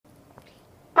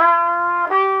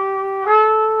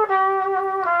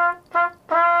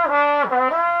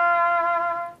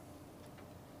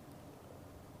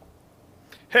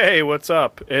Hey, what's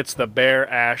up? It's the Bear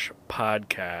Ash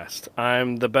Podcast.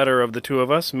 I'm the better of the two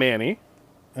of us, Manny,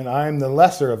 And I'm the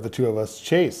lesser of the two of us,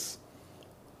 Chase.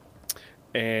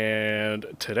 and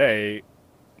today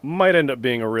might end up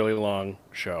being a really long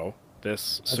show.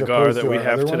 This As cigar opposed that to we our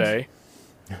have other ones? today.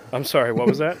 I'm sorry, what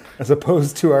was that? As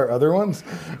opposed to our other ones?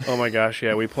 Oh my gosh,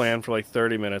 yeah, we planned for like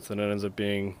 30 minutes and it ends up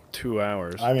being 2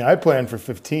 hours. I mean, I planned for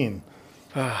 15.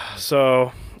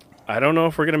 So, I don't know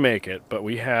if we're going to make it, but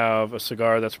we have a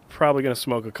cigar that's probably going to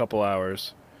smoke a couple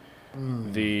hours.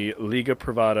 The Liga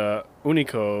Privada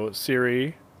Unico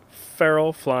Serie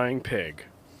Feral Flying Pig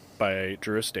by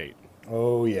Drew Estate.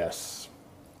 Oh, yes.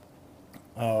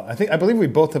 I believe we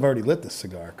both have already lit this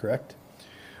cigar, correct?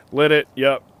 Lit it,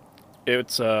 yep.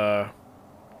 It's,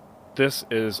 this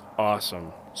is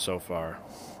awesome so far.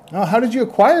 Oh, how did you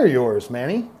acquire yours,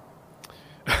 Manny?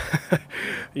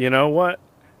 You know what?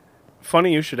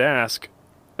 Funny you should ask.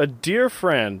 A dear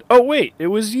friend, oh wait, it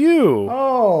was you,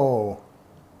 Oh,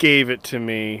 gave it to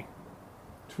me.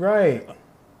 that's right.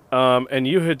 And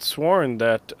you had sworn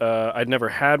that I'd never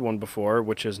had one before,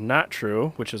 which is not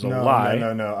true, which is a No, lie.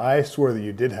 no. I swore that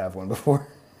you did have one before.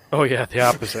 Oh yeah, the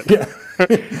opposite. Yeah.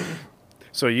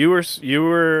 So you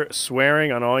were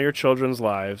swearing on all your children's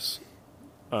lives.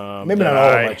 Maybe that not all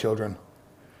I- of my children.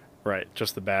 Right,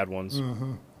 just the bad ones.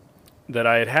 That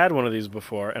I had one of these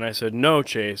before, and I said, "No,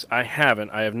 Chase, I haven't.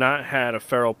 I have not had a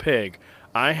feral pig.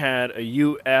 I had a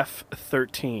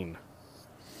UF-13."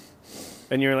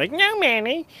 And you're like, "No,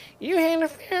 Manny, you had a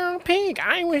feral pig.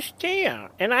 I was there,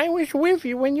 and I was with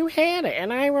you when you had it,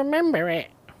 and I remember it."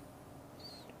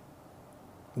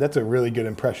 That's a really good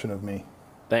impression of me.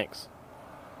 Thanks.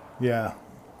 Yeah.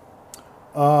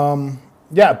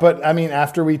 Yeah, but I mean,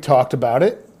 after we talked about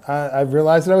it, I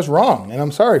realized that I was wrong, and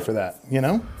I'm sorry for that, you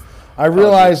know? I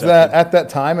realized that at that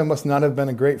time I must not have been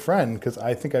a great friend because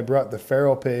I think I brought the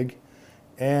feral pig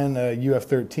and a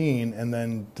UF-13 and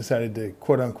then decided to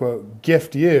quote-unquote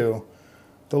gift you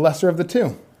the lesser of the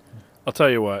two. I'll tell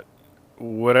you what.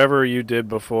 Whatever you did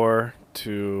before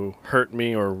to hurt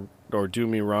me or do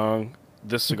me wrong,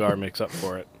 this cigar makes up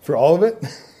for it. For all of it?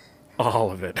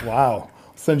 All of it. Wow.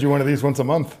 I'll send you one of these once a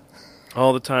month.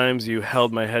 All the times you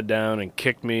held my head down and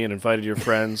kicked me and invited your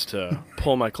friends to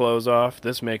pull my clothes off,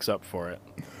 this makes up for it.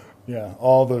 Yeah,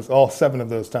 all 7 of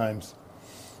those times.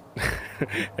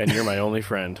 And you're my only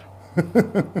friend.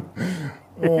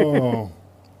 Oh.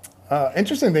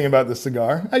 Interesting thing about this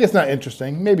cigar. I guess not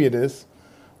interesting. Maybe it is.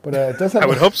 But it does have I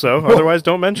would hope so. Otherwise,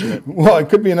 don't mention it. Well, it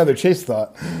could be another Chase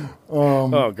thought.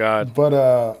 Oh, God.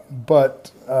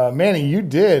 But Manny, you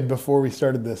did, before we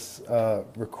started this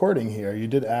recording here, you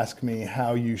did ask me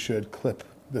how you should clip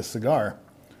this cigar.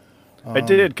 I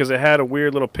did, because it had a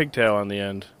weird little pigtail on the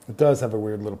end. It does have a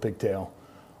weird little pigtail,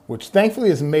 which thankfully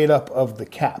is made up of the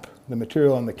cap. The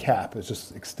material on the cap is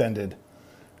just extended,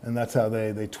 and that's how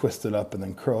they twist it up and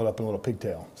then curl it up in a little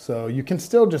pigtail. So you can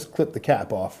still just clip the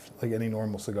cap off like any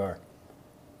normal cigar.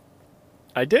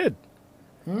 I did.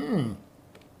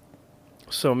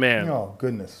 So, man, Oh,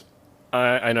 goodness.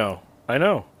 I know.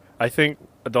 I think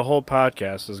the whole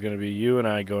podcast is going to be you and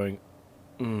I going,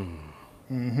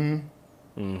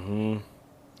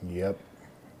 Yep.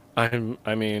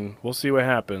 I mean, we'll see what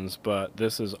happens, but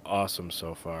this is awesome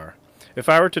so far. If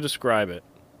I were to describe it,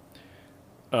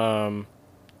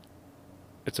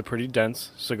 it's a pretty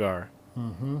dense cigar.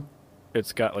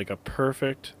 It's got like a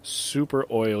perfect, super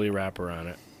oily wrapper on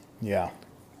it. Yeah.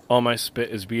 All my spit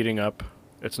is beating up.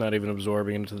 It's not even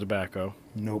absorbing into the tobacco.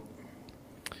 Nope.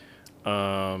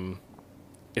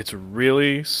 It's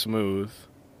really smooth,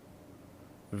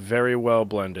 very well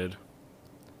blended,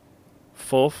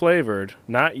 full flavored,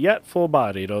 not yet full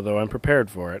bodied, although I'm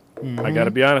prepared for it. I gotta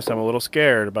be honest, I'm a little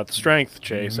scared about the strength,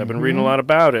 Chase. I've been reading a lot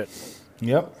about it,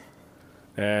 Yep.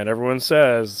 and everyone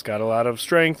says it's got a lot of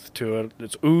strength to it.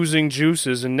 It's oozing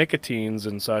juices and nicotines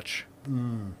and such.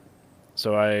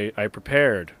 So I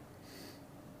prepared.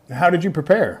 How did you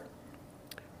prepare?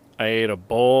 I ate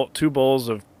 2 bowls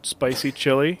of spicy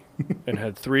chili and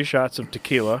had 3 shots of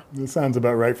tequila. This sounds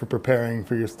about right for preparing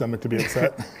for your stomach to be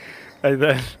upset. And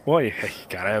then, well, you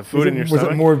gotta have food in your Was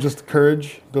stomach. it more of just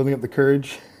courage, building up the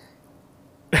courage?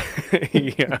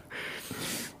 Yeah.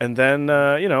 And then,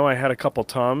 I had a couple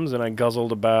Tums and I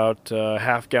guzzled about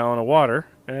half gallon of water.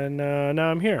 And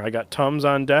now I'm here. I got Tums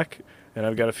on deck and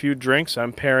I've got a few drinks.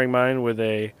 I'm pairing mine with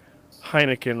a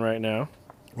Heineken right now.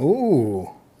 Ooh.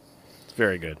 It's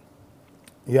very good.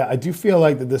 Yeah, I do feel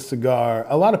like that this cigar,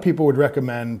 a lot of people would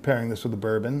recommend pairing this with a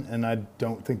bourbon, and I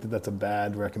don't think that that's a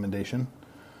bad recommendation.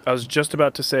 I was just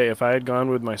about to say, if I had gone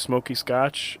with my smoky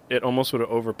scotch, it almost would have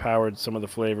overpowered some of the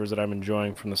flavors that I'm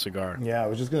enjoying from the cigar. Yeah, I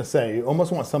was just going to say, you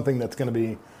almost want something that's going to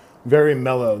be Very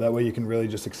mellow. That way you can really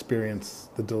just experience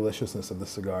the deliciousness of the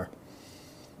cigar.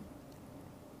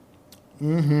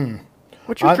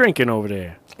 What you drinking over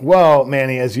there? Well,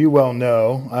 Manny, as you well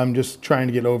know, I'm just trying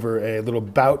to get over a little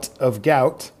bout of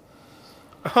gout.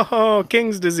 Oh,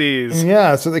 King's disease.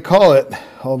 Yeah, so they call it,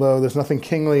 although there's nothing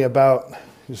kingly about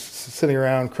just sitting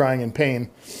around crying in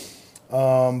pain.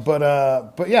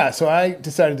 But yeah, so I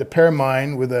decided to pair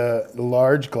mine with a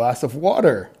large glass of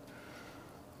water.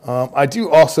 I do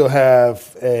also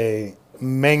have a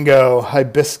mango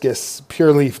hibiscus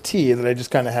pure leaf tea that I just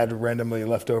kind of had randomly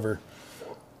left over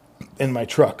in my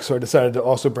truck. So I decided to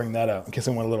also bring that out in case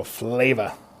I want a little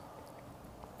flavor.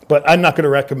 But I'm not going to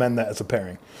recommend that as a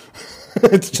pairing.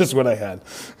 It's just what I had.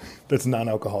 That's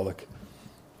non-alcoholic.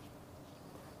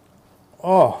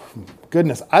 Oh,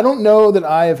 goodness. I don't know that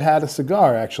I have had a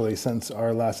cigar, actually, since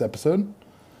our last episode,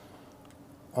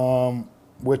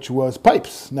 which was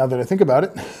pipes, now that I think about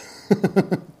it.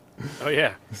 Oh,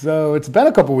 yeah. So it's been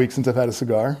a couple weeks since I've had a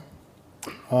cigar.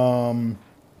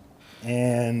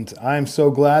 And I'm so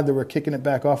glad that we're kicking it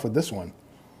back off with this one.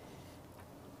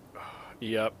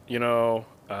 Yep. You know,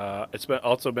 it's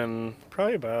also been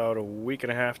probably about a week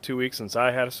and a half, 2 weeks since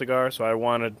I had a cigar, so I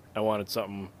wanted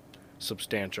something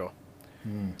substantial.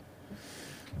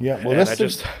 Yeah, well, And I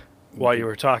just, while you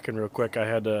were talking real quick, I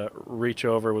had to reach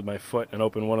over with my foot and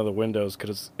open one of the windows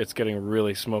because it's getting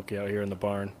really smoky out here in the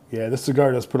barn. Yeah, this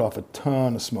cigar does put off a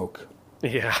ton of smoke.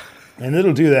 Yeah. And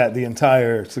it'll do that the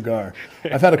entire cigar.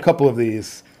 I've had a couple of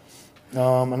these.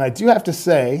 And I do have to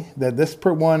say that this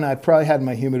one, I probably had in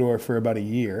my humidor for about a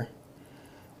year.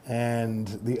 And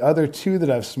the other two that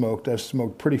I've smoked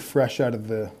pretty fresh out of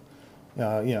the,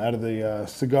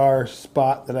 cigar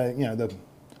spot that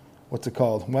what's it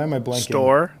called? Why am I blanking?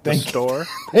 Store.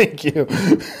 Thank you.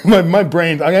 my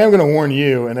brain, I am going to warn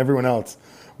you and everyone else.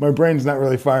 My brain's not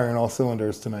really firing all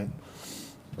cylinders tonight.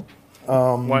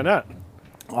 Why not?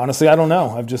 Honestly, I don't know.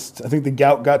 I think the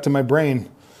gout got to my brain,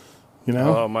 you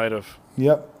know? Oh, it might have.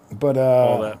 Yep. But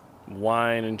all that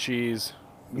wine and cheese,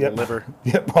 yep. liver.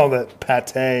 Yep, all that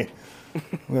pate,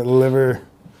 that liver.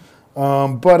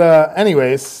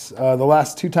 Anyways, the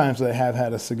last two times that I have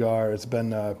had a cigar, it's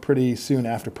been pretty soon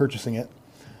after purchasing it,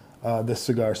 this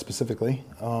cigar specifically.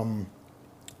 So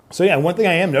yeah, one thing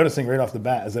I am noticing right off the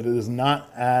bat is that it is not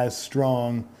as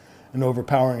strong and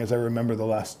overpowering as I remember the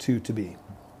last two to be.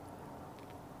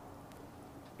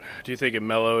 Do you think it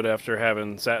mellowed after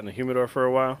having sat in the humidor for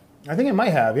a while? I think it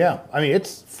might have, yeah. I mean,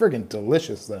 it's friggin'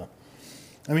 delicious, though.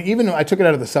 I mean, even though I took it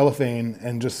out of the cellophane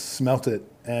and just smelt it,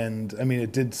 and I mean,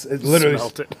 it literally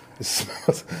smelt it.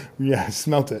 Yeah,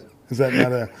 smelt it. Is that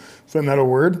not a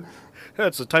word?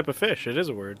 That's a type of fish. It is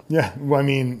a word. Yeah. Well, I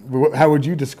mean, how would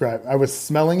you describe? I was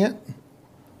smelling it.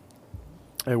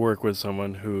 I work with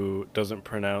someone who doesn't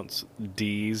pronounce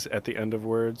D's at the end of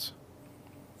words.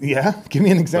 Yeah, give me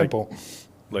an example.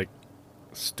 Like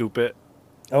stupid.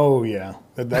 Oh yeah,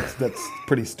 that's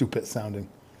pretty stupid sounding.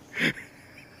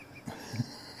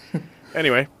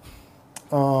 Anyway.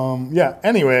 Yeah.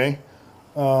 Anyway,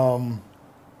 when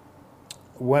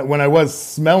I was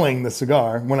smelling the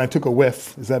cigar, when I took a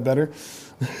whiff, is that better?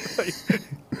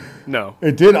 No.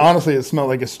 It did. Honestly, it smelled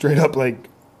like a straight up like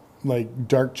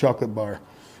dark chocolate bar.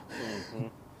 Mm-hmm.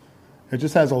 It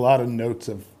just has a lot of notes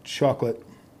of chocolate.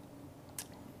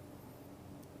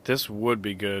 This would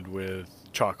be good with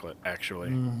chocolate, actually.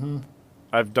 Mm-hmm.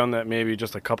 I've done that maybe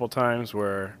just a couple times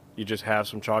where you just have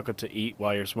some chocolate to eat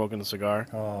while you're smoking the cigar.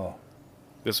 Oh.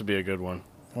 This would be a good one.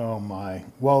 Oh, my.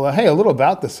 Well, hey, a little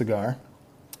about the cigar.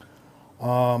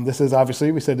 This is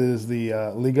obviously, we said it is the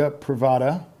Liga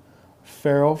Privada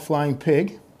Feral Flying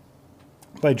Pig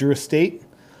by Drew Estate.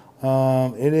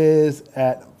 It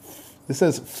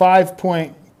says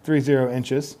 5.30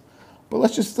 inches, but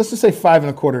let's just say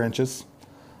 5.25 inches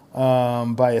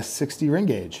by a 60 ring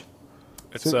gauge.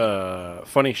 It's a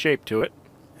funny shape to it.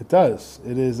 It does.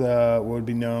 It is what would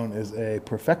be known as a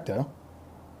perfecto,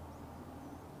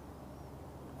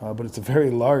 but it's a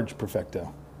very large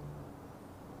perfecto.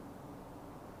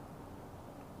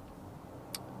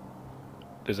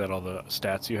 Is that all the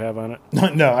stats you have on it?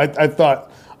 No, I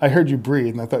thought I heard you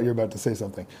breathe, and I thought you were about to say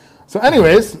something. So,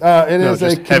 anyways, it is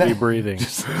just heavy breathing.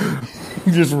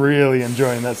 Just really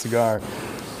enjoying that cigar.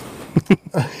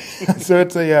 So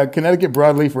it's a Connecticut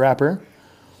broadleaf wrapper.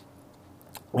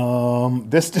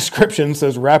 This description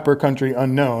says wrapper country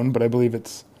unknown, but I believe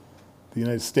it's the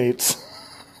United States.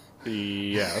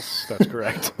 Yes, that's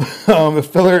correct. The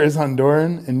filler is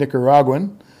Honduran and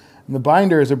Nicaraguan, and the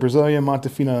binder is a Brazilian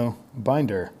Montefino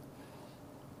binder.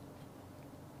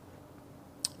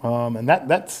 And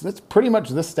that's pretty much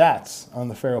the stats on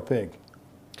the Feral Pig.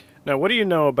 Now, what do you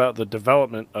know about the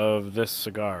development of this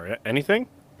cigar? Anything?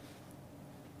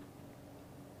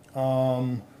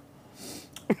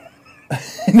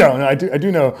 No, I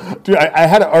do know. Dude, I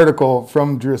had an article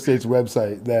from Drew Estate's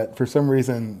website that for some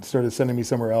reason started sending me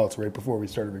somewhere else right before we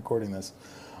started recording this.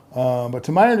 But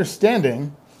to my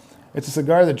understanding, it's a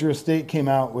cigar that Drew Estate came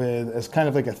out with as kind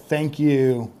of like a thank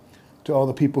you to all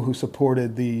the people who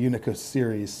supported the Unico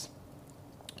series.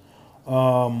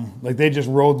 Like they just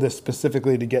rolled this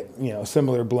specifically to get a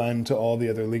similar blend to all the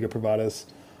other Liga Privadas,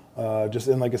 just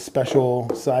in like a special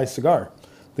size cigar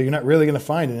that you're not really going to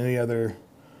find in any other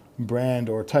brand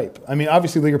or type. I mean,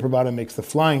 obviously Liga Privada makes the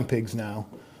Flying Pigs now,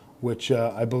 which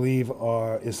I believe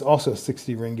is also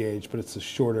 60 ring gauge, but it's a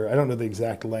shorter. I don't know the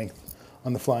exact length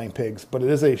on the Flying Pigs, but it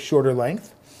is a shorter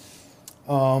length.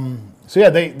 So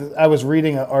yeah, I was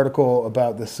reading an article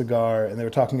about this cigar, and they were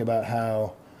talking about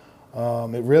how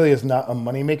it really is not a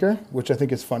moneymaker, which I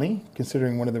think is funny,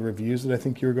 considering one of the reviews that I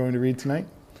think you were going to read tonight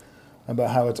about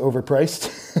how it's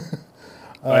overpriced.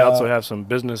 I also have some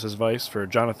business advice for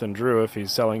Jonathan Drew if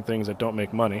he's selling things that don't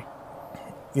make money.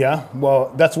 Yeah,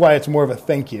 well, that's why it's more of a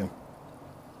thank you.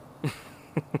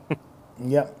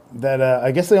 Yep.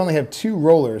 I guess they only have 2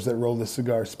 rollers that roll this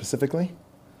cigar specifically.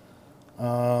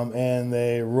 And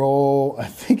they roll, I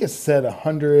think it said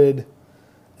 100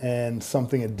 and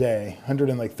something a day,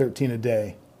 113 a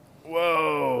day.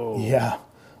 Whoa. Yeah.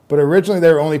 But originally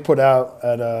they were only put out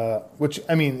at, which,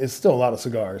 I mean, is still a lot of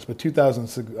cigars, but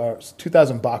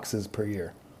 2,000 boxes per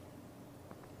year.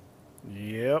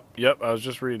 Yep, I was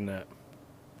just reading that.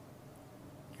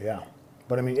 Yeah.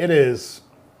 But I mean, it is,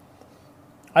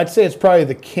 I'd say it's probably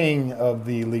the king of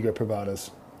the Liga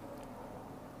Privadas,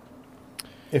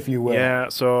 if you will. Yeah,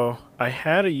 so I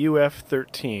had a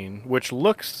UF13, which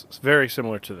looks very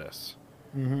similar to this.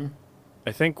 Mm-hmm.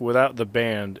 I think without the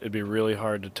band, it'd be really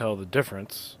hard to tell the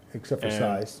difference. Except for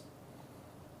size.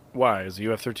 Why? Is the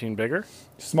UF13 bigger?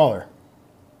 Smaller.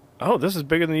 Oh, this is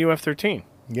bigger than the UF13.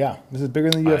 Yeah, this is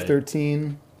bigger than the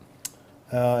UF13.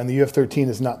 And the UF13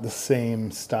 is not the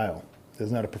same style.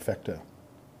 It's not a Perfecto.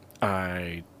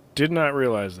 I did not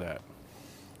realize that.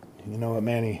 You know what,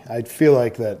 Manny? I feel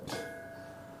like that.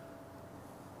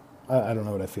 I don't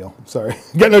know what I feel. I'm sorry.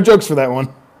 Got no jokes for that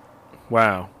one.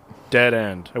 Wow. Dead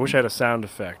end. I wish I had a sound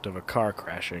effect of a car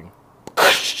crashing.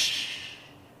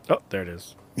 Oh, there it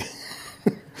is.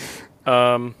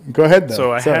 Go ahead, though.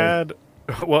 So Sorry. I had,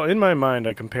 well, in my mind, I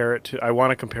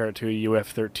want to compare it to a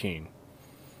UF13.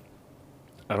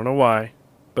 I don't know why,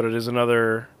 but it is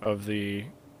another of the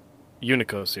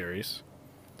Unico series.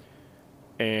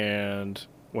 And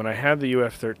when I had the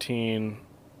UF13,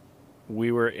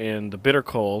 we were in the bitter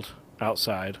cold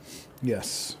outside.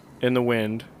 Yes. In the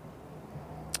wind.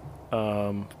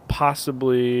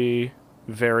 Possibly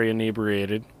very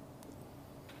inebriated.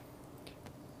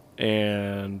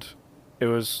 And it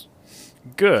was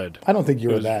good. I don't think you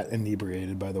were that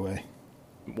inebriated, by the way.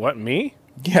 What, me?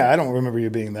 Yeah, I don't remember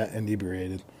you being that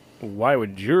inebriated. Why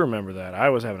would you remember that? I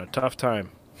was having a tough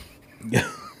time. Yeah.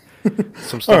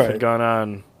 Some stuff had gone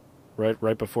on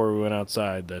right before we went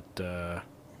outside that,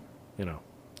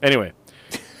 Anyway.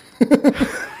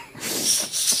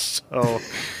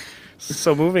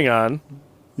 So moving on.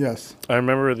 Yes. I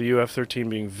remember the UF13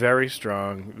 being very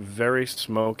strong, very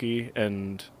smoky,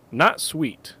 and not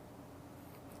sweet.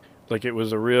 Like it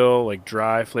was a real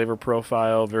dry flavor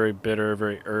profile, very bitter,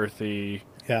 very earthy.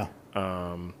 Yeah.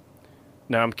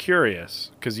 Now I'm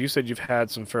curious because you said you've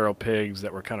had some feral pigs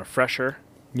that were kind of fresher.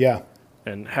 Yeah.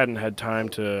 And hadn't had time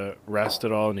to rest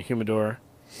at all in the humidor.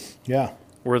 Yeah.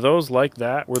 Were those like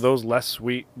that? Were those less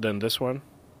sweet than this one?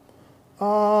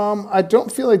 I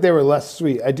don't feel like they were less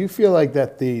sweet. I do feel like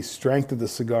that the strength of the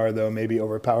cigar, though, maybe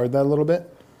overpowered that a little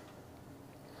bit.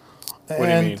 What do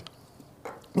you mean?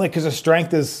 Because the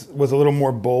strength was a little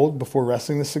more bold before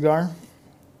resting the cigar.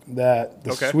 That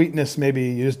the sweetness, maybe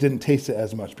you just didn't taste it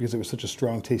as much because it was such a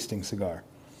strong tasting cigar.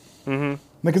 Mm-hmm.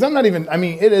 Because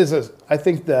I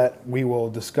think that we will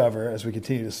discover as we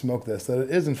continue to smoke this that it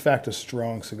is in fact a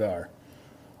strong cigar.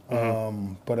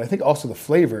 Mm-hmm. But I think also the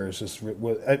flavor is just,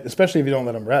 especially if you don't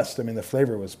let them rest. I mean, the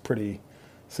flavor was pretty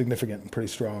significant and pretty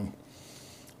strong.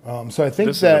 So I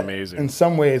think that in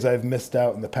some ways I've missed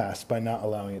out in the past by not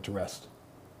allowing it to rest.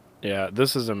 Yeah,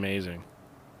 this is amazing.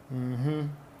 Mm-hmm.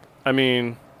 I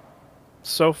mean,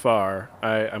 so far,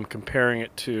 I'm comparing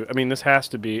it to... I mean, this has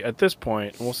to be, at this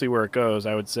point, and we'll see where it goes,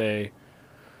 I would say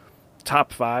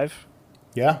top 5.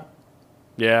 Yeah?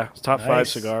 Yeah, it's top 5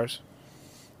 cigars.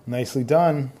 Nicely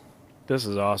done. This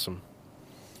is awesome.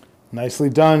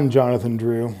 Nicely done, Jonathan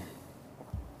Drew.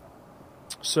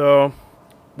 So,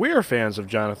 we are fans of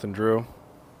Jonathan Drew.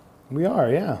 We are,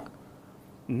 yeah.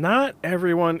 Not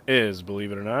everyone is,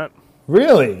 believe it or not.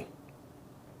 Really?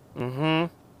 And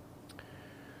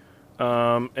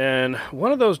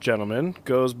one of those gentlemen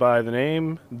goes by the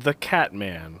name The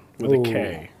Catman with a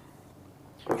K.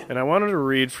 And I wanted to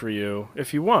read for you,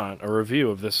 if you want, a review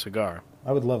of this cigar.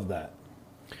 I would love that.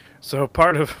 So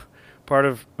part of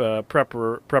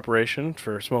preparation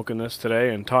for smoking this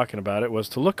today and talking about it was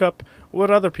to look up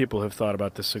what other people have thought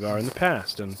about this cigar in the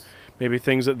past, and maybe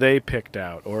things that they picked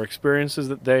out or experiences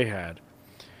that they had.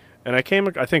 And I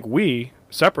think we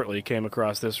separately came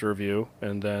across this review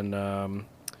and then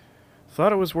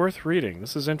thought it was worth reading.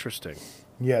 This is interesting.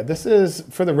 Yeah, this is,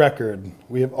 for the record,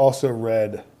 we have also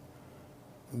read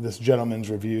this gentleman's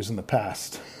reviews in the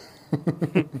past.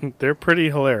 They're pretty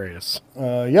hilarious.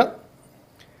 Yep.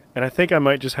 And I think I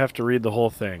might just have to read the whole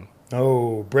thing.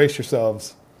 Oh, brace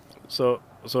yourselves. So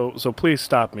please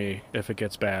stop me if it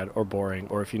gets bad or boring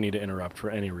or if you need to interrupt for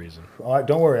any reason. All right,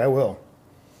 don't worry, I will.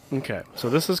 Okay, so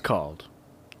this is called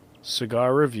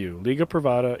Cigar Review, Liga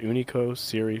Privada Unico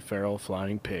Siri Feral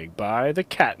Flying Pig by The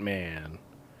Catman.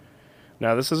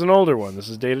 Now, this is an older one. This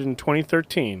is dated in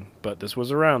 2013, but this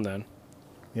was around then.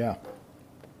 Yeah.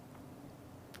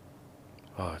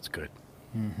 Oh, it's good.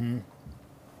 It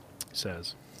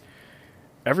says,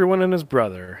 everyone and his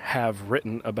brother have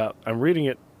written about... I'm reading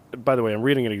it... By the way, I'm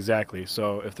reading it exactly,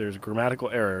 so if there's grammatical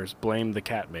errors, blame the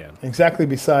Catman. Exactly,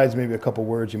 besides maybe a couple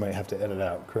words you might have to edit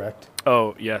out, correct?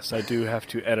 Oh, yes, I do have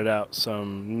to edit out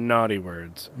some naughty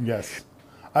words. Yes.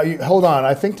 Hold on,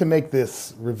 I think to make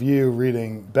this review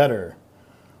reading better,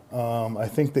 I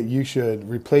think that you should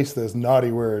replace those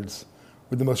naughty words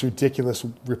with the most ridiculous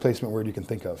replacement word you can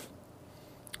think of.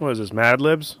 What is this, Mad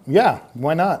Libs? Yeah,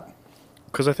 why not?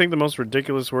 Because I think the most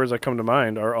ridiculous words that come to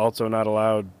mind are also not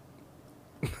allowed.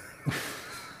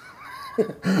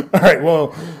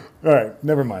 All right,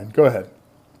 never mind. Go ahead.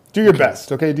 Do your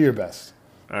best, okay? Do your best.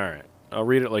 All right. I'll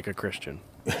read it like a Christian.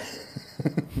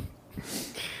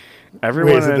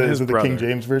 Everyone is it the King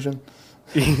James version?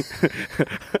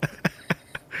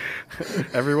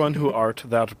 Everyone who art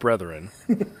thou brethren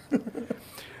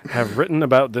have written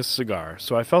about this cigar,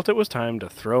 so I felt it was time to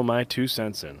throw my 2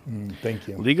 cents in. Thank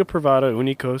you. Liga Privada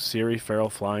Unico Siri Feral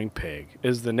Flying Pig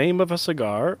is the name of a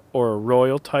cigar or a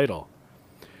royal title.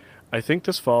 I think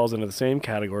this falls into the same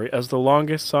category as the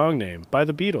longest song name by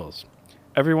the Beatles.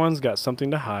 Everyone's got something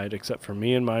to hide except for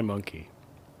me and my monkey.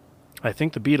 I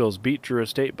think the Beatles beat Drew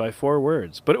Estate by 4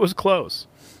 words, but it was close.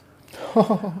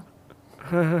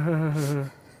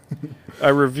 I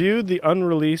reviewed the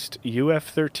unreleased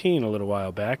UF-13 a little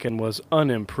while back and was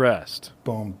unimpressed.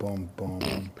 Boom, boom,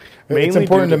 boom. It's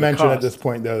important to mention at this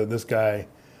point, though, that this guy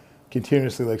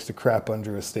continuously likes to crap on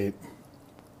Drew Estate.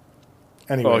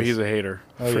 Anyways. Oh, he's a hater,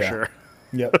 for sure.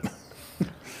 Yep.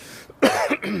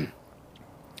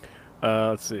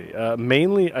 Let's see.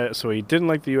 Mainly, so he didn't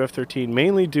like the UF-13,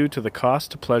 mainly due to the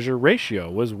cost-to-pleasure ratio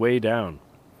was way down.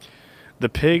 The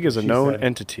pig is a known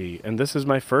entity, and this is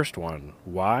my first one.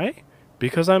 Why?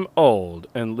 Because I'm old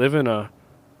and live in a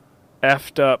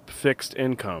effed up fixed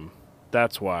income.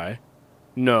 That's why.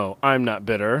 No, I'm not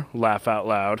bitter. Laugh out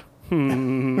loud.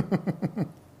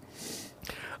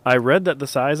 I read that the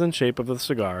size and shape of the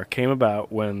cigar came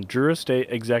about when Drew Estate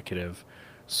executive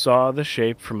saw the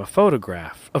shape from a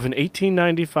photograph of an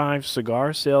 1895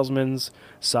 cigar salesman's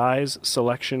size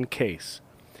selection case.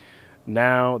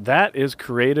 Now, that is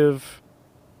creative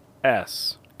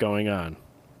S going on.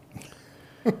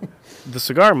 The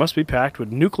cigar must be packed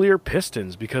with nuclear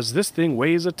pistons because this thing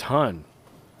weighs a ton.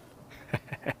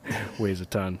 Weighs a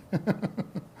ton. I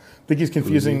think he's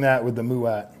confusing that with the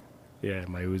Muat. Yeah,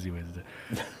 my Uzi weighs a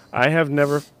ton.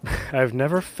 I've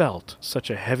never felt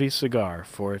such a heavy cigar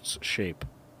for its shape.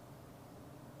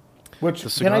 Which,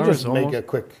 can I just make a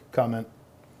quick comment?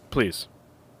 Please.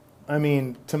 I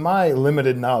mean, to my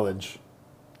limited knowledge,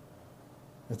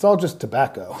 it's all just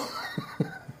tobacco.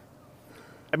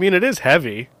 I mean, it is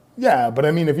heavy. Yeah, but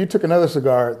I mean, if you took another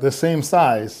cigar the same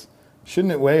size,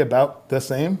 shouldn't it weigh about the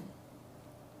same?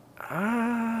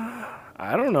 I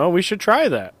don't know. We should try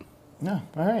that. No,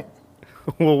 all right.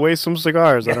 We'll weigh some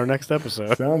cigars on our next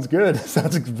episode. Sounds good.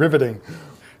 Sounds riveting.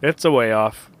 It's a way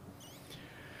off.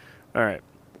 All right.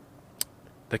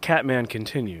 The Catman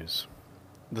continues.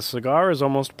 The cigar is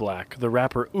almost black. The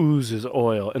wrapper oozes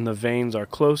oil, and the veins are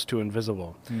close to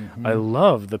invisible. Mm-hmm. I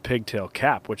love the pigtail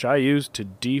cap, which I use to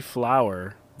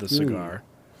deflower the cigar.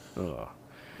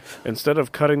 Instead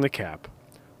of cutting the cap,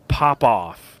 pop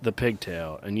off the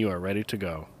pigtail, and you are ready to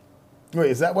go.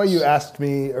 Wait, is that why you asked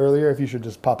me earlier if you should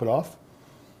just pop it off?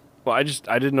 Well, I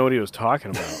didn't know what he was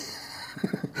talking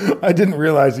about. I didn't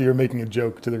realize you were making a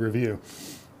joke to the review.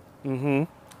 Mm-hmm.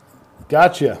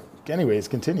 Gotcha. Anyways,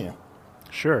 continue.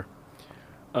 Sure.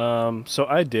 So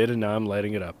I did, and now I'm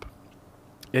lighting it up.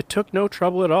 It took no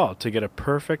trouble at all to get a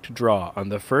perfect draw on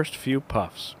the first few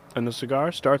puffs, and the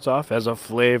cigar starts off as a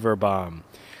flavor bomb.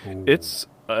 Ooh. It's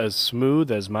as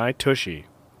smooth as my tushy.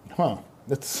 Huh.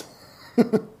 That's all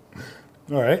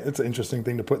right. It's an interesting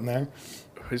thing to put in there.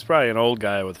 He's probably an old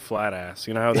guy with flat ass.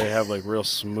 You know how they have like real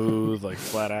smooth, like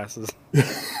flat asses?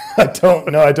 I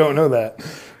don't know that.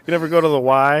 You never go to the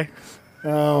Y?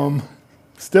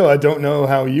 Still, I don't know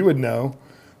how you would know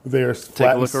they're flat Take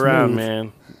a and look smooth. around,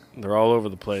 man. They're all over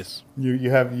the place. You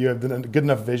have good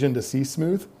enough vision to see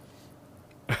smooth?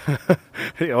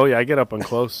 Oh, yeah, I get up and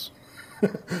close.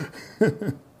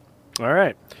 All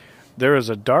right. There is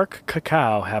a dark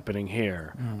cacao happening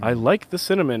here. I like the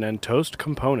cinnamon and toast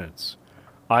components.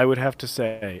 I would have to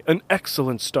say, an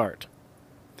excellent start.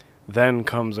 Then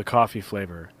comes a coffee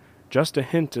flavor, just a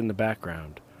hint in the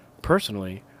background.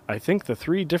 Personally, I think the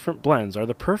 3 different blends are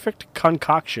the perfect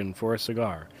concoction for a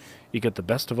cigar. You get the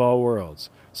best of all worlds.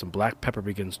 Some black pepper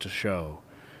begins to show.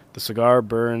 The cigar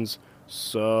burns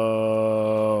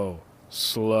so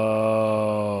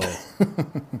slow.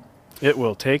 It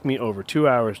will take me over 2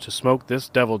 hours to smoke this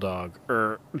devil dog,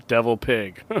 devil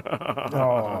pig.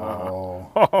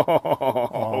 Oh.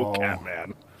 Oh,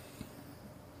 Catman.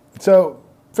 So,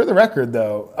 for the record,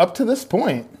 though, up to this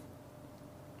point,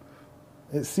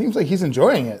 it seems like he's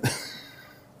enjoying it.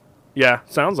 Yeah,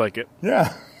 sounds like it.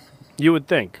 Yeah. You would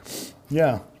think.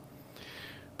 Yeah.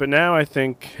 But now I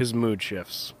think his mood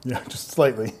shifts. Yeah, just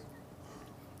slightly.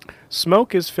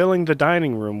 Smoke is filling the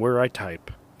dining room where I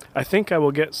type. I think I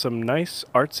will get some nice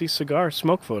artsy cigar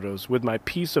smoke photos with my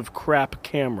piece of crap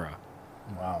camera.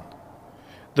 Wow.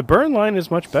 The burn line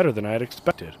is much better than I had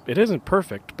expected. It isn't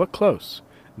perfect, but close.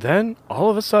 Then, all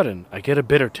of a sudden, I get a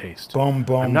bitter taste. Boom,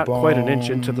 boom, I'm not boom. quite an inch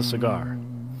into the cigar.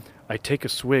 I take a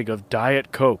swig of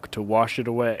Diet Coke to wash it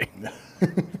away.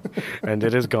 And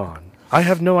it is gone. I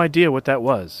have no idea what that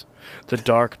was. The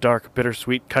dark, dark,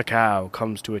 bittersweet cacao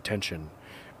comes to attention.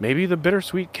 Maybe the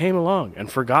bittersweet came along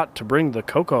and forgot to bring the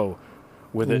cocoa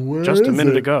with it Where just a is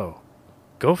minute it? ago.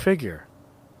 Go figure.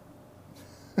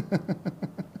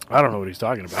 I don't know what he's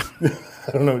talking about.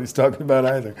 I don't know what he's talking about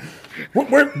either.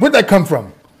 Where'd that come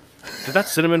from? Did that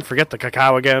cinnamon forget the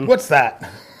cacao again? What's that?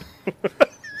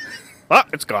 Ah,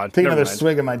 it's gone. Take Never another mind.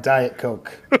 swig of my Diet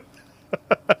Coke.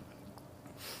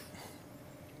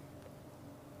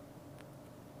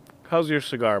 How's your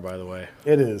cigar, by the way?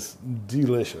 It is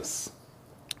delicious.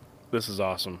 This is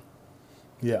awesome.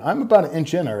 Yeah, I'm about an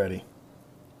inch in already.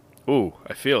 Ooh,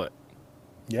 I feel it.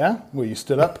 Yeah? Well, you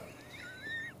stood up?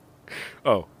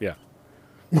 Oh, yeah.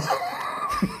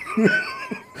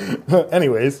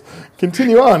 Anyways,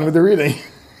 continue on with the reading.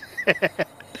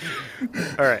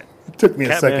 All right. It took me a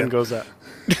Catman second. goes up.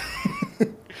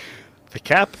 The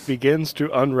cap begins to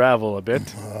unravel a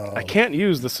bit. I can't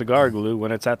use the cigar glue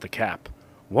when it's at the cap.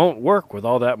 Won't work with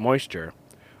all that moisture.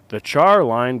 The char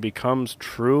line becomes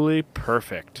truly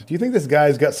perfect. Do you think this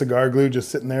guy's got cigar glue just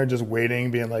sitting there, just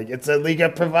waiting, being like, it's a Liga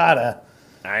Privada.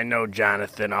 I know,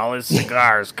 Jonathan. All his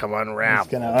cigars come It's unraveled.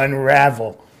 going to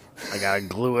unravel. I gotta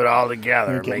glue it all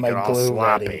together and Get make my it all glue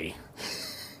sloppy. ready.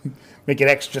 Make it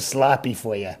extra sloppy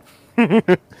for you. I'm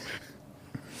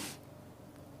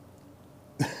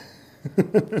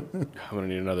gonna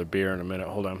need another beer in a minute.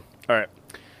 Hold on. All right.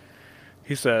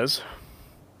 He says,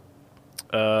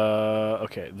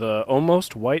 okay, the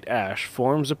almost white ash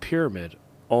forms a pyramid.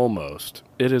 Almost.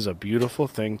 It is a beautiful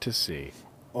thing to see.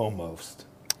 Almost.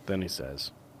 Then he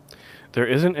says, there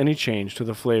isn't any change to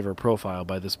the flavor profile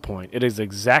by this point. It is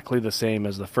exactly the same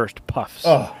as the first puffs.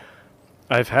 Oh,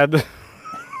 I've had the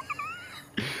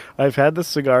I've had this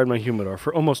cigar in my humidor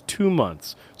for almost 2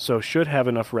 months, so should have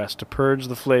enough rest to purge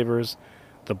the flavors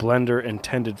the blender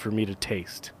intended for me to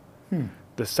taste.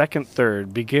 The second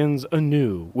third begins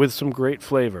anew with some great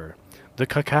flavor. The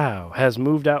cacao has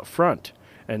moved out front,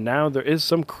 and now there is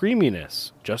some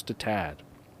creaminess, just a tad.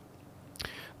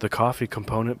 The coffee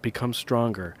component becomes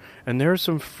stronger, and there is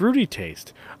some fruity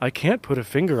taste. I can't put a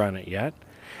finger on it yet.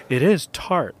 It is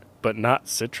tart, but not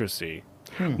citrusy.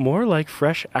 More like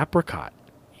fresh apricot.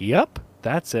 Yup,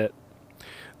 that's it.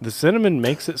 The cinnamon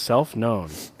makes itself known.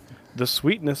 The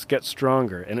sweetness gets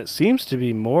stronger, and it seems to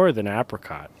be more than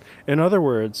apricot. In other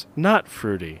words, not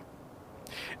fruity.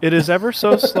 It is ever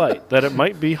so slight that it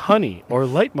might be honey or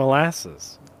light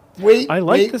molasses. wait, I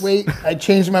like this- wait. I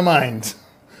changed my mind.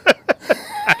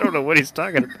 I don't know what he's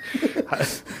talking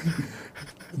about.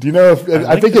 Do you know if I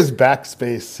like think his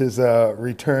backspace, his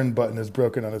return button is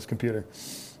broken on his computer.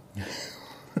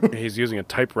 He's using a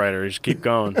typewriter. Just keep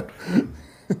going.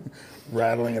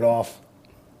 Rattling it off.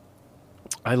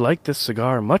 I like this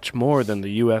cigar much more than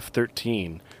the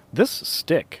UF-13. This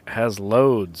stick has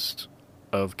loads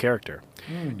of character.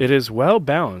 It is well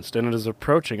balanced and it is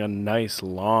approaching a nice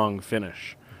long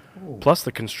finish. Plus,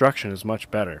 the construction is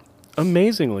much better.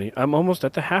 Amazingly, I'm almost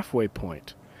at the halfway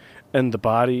point, and the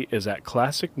body is at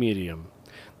classic medium.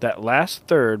 That last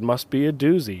third must be a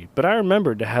doozy, but I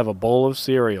remembered to have a bowl of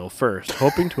cereal first,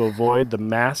 hoping to avoid the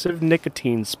massive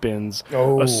nicotine spins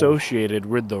associated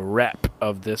with the rep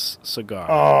of this cigar.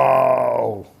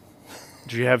 Oh.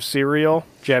 Do you have cereal?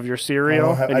 Do you have your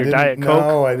cereal and your Diet Coke?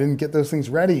 No, I didn't get those things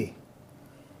ready.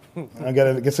 I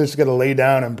guess I just got to lay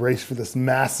down and brace for this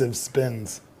massive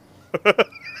spins.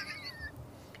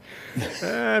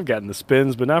 I've gotten the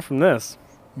spins, but not from this.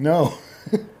 No.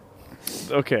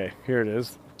 Okay, here it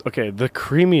is. Okay, the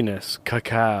creaminess,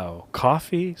 cacao,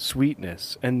 coffee,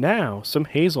 sweetness, and now some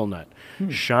hazelnut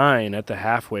shine at the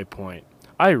halfway point.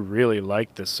 I really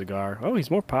like this cigar. Oh, he's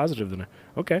more positive than I...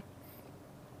 Okay.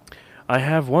 I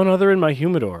have one other in my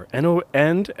humidor,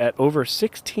 and at over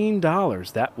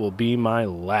 $16, that will be my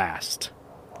last.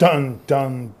 Dun,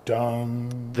 dun,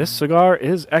 dun. This cigar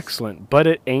is excellent, but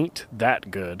it ain't that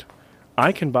good.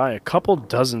 I can buy a couple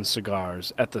dozen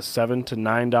cigars at the $7 to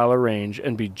 $9 range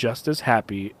and be just as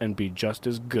happy and be just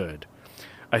as good.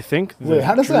 I think. Wait,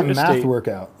 how does that math work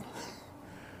out?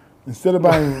 Instead of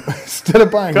buying one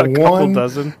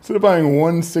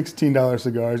 $16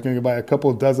 cigar, he's going to buy a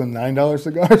couple dozen $9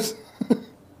 cigars.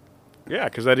 Yeah,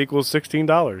 because that equals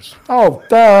 $16. Oh,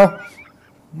 duh.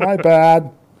 My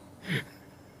bad.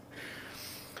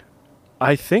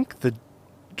 I think the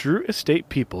Drew Estate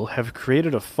people have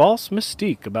created a false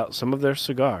mystique about some of their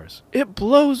cigars. It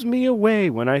blows me away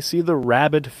when I see the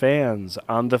rabid fans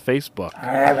on the Facebook.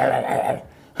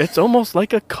 It's almost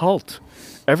like a cult.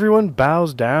 Everyone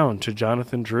bows down to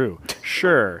Jonathan Drew.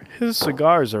 Sure, his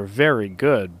cigars are very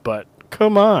good, but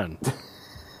come on.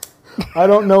 I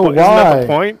don't know why. Isn't that the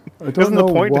point? Isn't the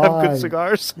point to have good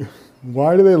cigars?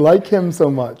 Why do they like him so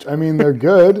much? I mean, they're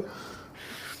good.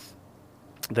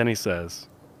 Then he says,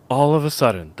 all of a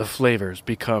sudden, the flavors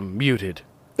become muted.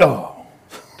 Oh.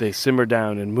 They simmer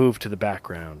down and move to the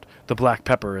background. The black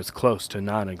pepper is close to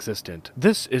non-existent.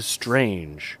 This is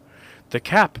strange. The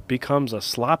cap becomes a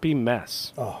sloppy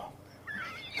mess. Oh.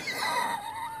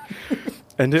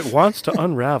 And it wants to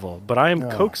unravel, but I am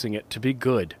coaxing it to be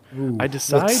good. Ooh, I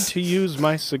decide to use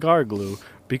my cigar glue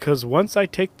because once I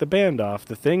take the band off,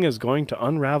 the thing is going to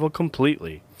unravel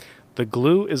completely. The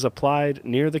glue is applied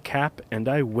near the cap and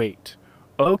I wait.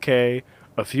 Okay,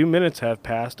 a few minutes have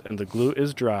passed and the glue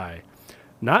is dry.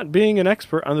 Not being an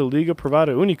expert on the Liga Privada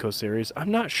Unico series, I'm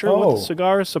not sure what the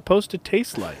cigar is supposed to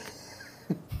taste like.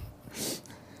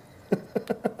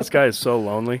 This guy is so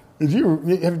lonely.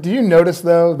 Do you notice,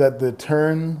 though, that the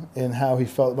turn in how he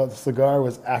felt about the cigar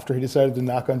was after he decided to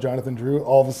knock on Jonathan Drew?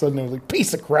 All of a sudden, it was like,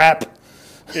 piece of crap.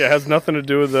 Yeah, it has nothing to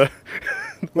do with the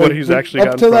what he's actually got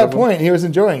up in to front that of him. point, he was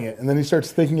enjoying it. And then he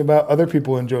starts thinking about other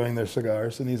people enjoying their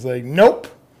cigars. And he's like, nope,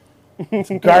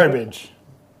 it's garbage.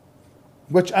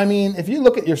 Which, I mean, if you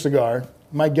look at your cigar,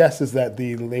 my guess is that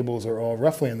the labels are all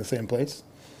roughly in the same place.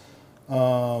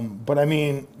 But I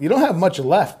mean, you don't have much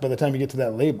left by the time you get to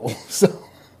that label. So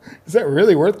is that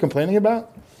really worth complaining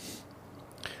about?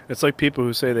 It's like people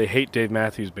who say they hate Dave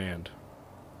Matthews Band.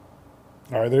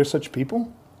 Are there such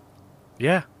people?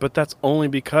 Yeah, but that's only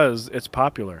because it's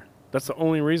popular. That's the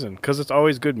only reason, because it's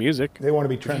always good music. They want to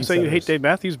be trendsetters. If you say you hate Dave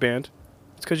Matthews Band,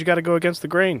 it's because you got to go against the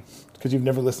grain. Because you've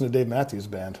never listened to Dave Matthews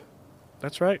Band.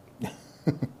 That's right.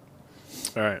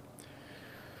 All right.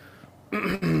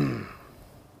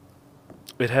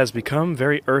 It has become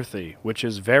very earthy, which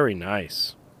is very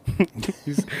nice.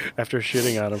 After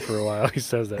shitting on him for a while, he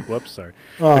says that. Whoops, sorry.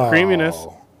 The creaminess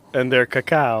and their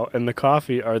cacao and the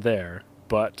coffee are there,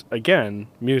 but, again,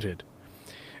 muted.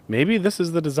 Maybe this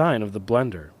is the design of the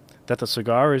blender, that the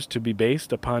cigar is to be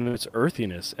based upon its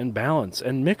earthiness and balance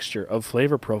and mixture of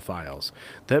flavor profiles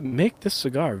that make this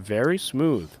cigar very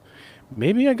smooth.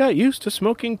 Maybe I got used to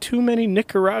smoking too many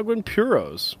Nicaraguan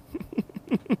puros.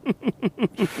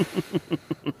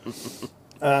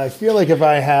 I feel like if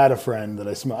I had a friend that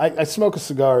I smoke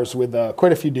cigars with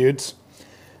quite a few dudes,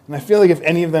 and I feel like if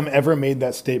any of them ever made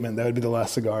that statement, that would be the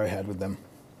last cigar I had with them.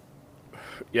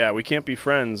 Yeah, we can't be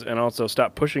friends, and also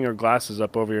stop pushing your glasses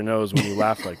up over your nose when you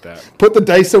laugh like that. Put the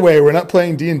dice away. We're not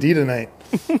playing D&D tonight.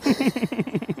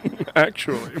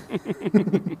 Actually.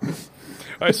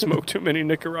 I smoke too many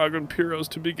Nicaraguan puros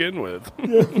to begin with.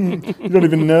 You don't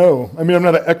even know. I mean, I'm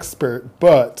not an expert,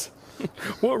 but...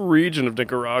 What region of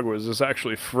Nicaragua is this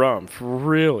actually from?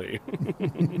 Really?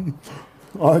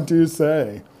 I do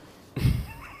say.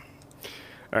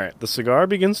 All right, the cigar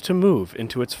begins to move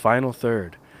into its final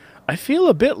third. I feel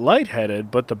a bit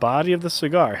lightheaded, but the body of the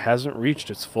cigar hasn't reached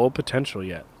its full potential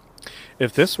yet.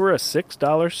 If this were a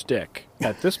 $6 stick,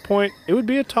 at this point, it would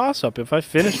be a toss-up if I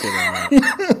finished it or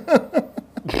not.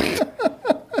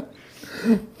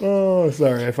 Oh,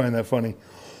 sorry. I find that funny.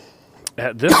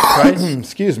 At this price,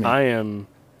 Excuse me. I am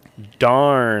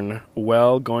darn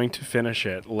well going to finish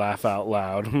it. Laugh out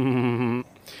loud.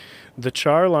 The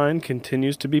char line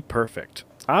continues to be perfect.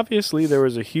 Obviously, there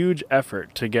was a huge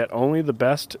effort to get only the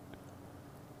best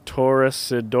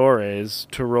torrecidores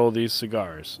to roll these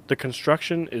cigars. The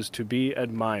construction is to be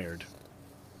admired.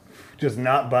 Just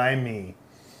not by me.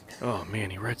 Oh,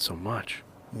 man, he writes so much.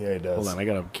 Yeah, he does. Hold on, I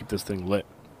gotta keep this thing lit.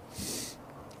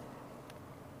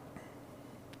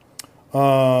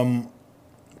 Kind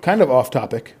of off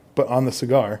topic, but on the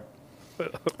cigar.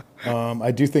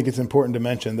 I do think it's important to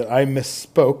mention that I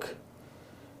misspoke.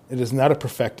 It is not a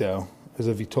Perfecto. It's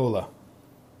a Vitola.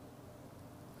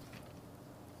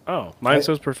 Oh, mine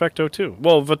says Perfecto too.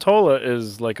 Well, Vitola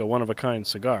is like a one-of-a-kind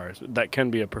cigar that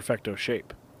can be a Perfecto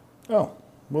shape. Oh,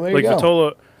 well, there you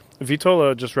go.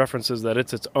 Vitola just references that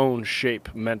it's its own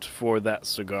shape meant for that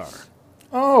cigar.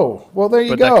 Oh, well, there you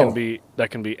But go.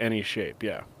 that can be any shape,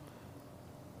 yeah.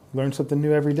 Learn something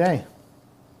new every day.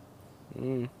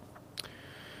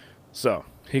 So,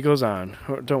 he goes on.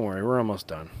 Don't worry, we're almost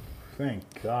done.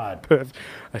 Thank God.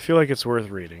 I feel like it's worth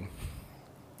reading.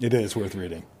 It is worth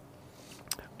reading.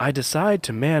 I decide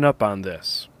to man up on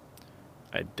this.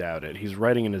 I doubt it. He's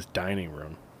writing in his dining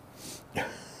room.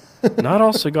 Not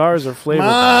all cigars are flavor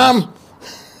bombs.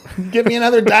 Mom, give me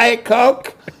another Diet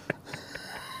Coke.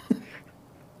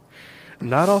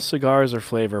 Not all cigars are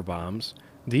flavor bombs.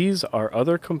 These are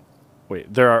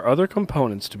there are other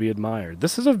components to be admired.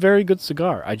 This is a very good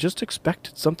cigar. I just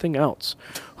expected something else.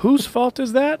 Whose fault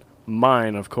is that?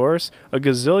 Mine, of course. A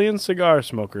gazillion cigar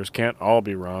smokers can't all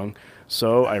be wrong.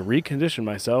 So I reconditioned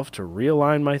myself to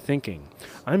realign my thinking.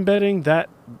 I'm betting that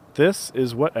this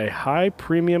is what a high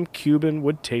premium Cuban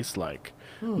would taste like.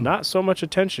 Not so much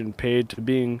attention paid to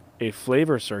being a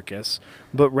flavor circus,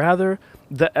 but rather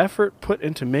the effort put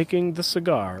into making the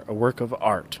cigar a work of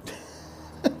art.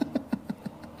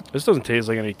 This doesn't taste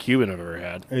like any Cuban I've ever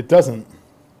had. It doesn't.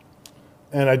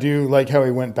 And I do like how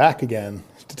he went back again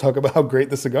to talk about how great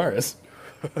the cigar is.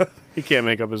 He can't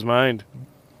make up his mind.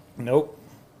 Nope.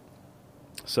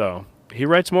 So, he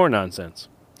writes more nonsense.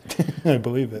 I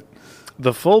believe it.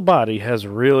 The full body has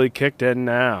really kicked in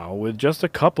now, with just a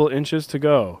couple inches to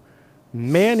go.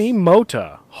 Manny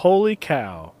Mota. Holy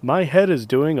cow. My head is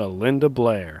doing a Linda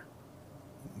Blair.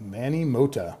 Manny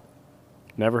Mota.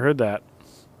 Never heard that.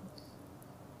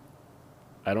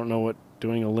 I don't know what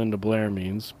doing a Linda Blair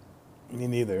means. Me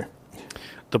neither.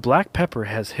 The black pepper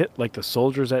has hit like the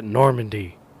soldiers at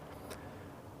Normandy.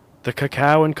 The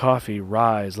cacao and coffee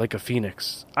rise like a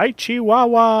phoenix. Ay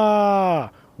chihuahua!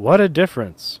 What a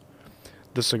difference.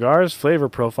 The cigar's flavor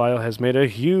profile has made a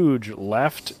huge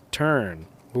left turn.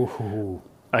 Ooh.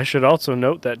 I should also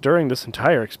note that during this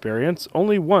entire experience,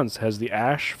 only once has the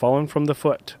ash fallen from the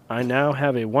foot. I now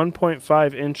have a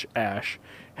 1.5-inch ash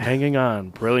hanging on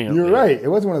brilliantly. You're right. It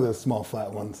was one of those small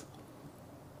flat ones.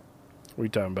 What are you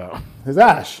talking about? His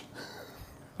ash.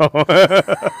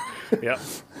 Yep.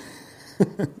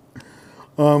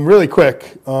 Really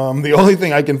quick. The only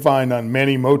thing I can find on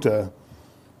Manny Mota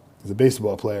is a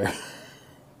baseball player.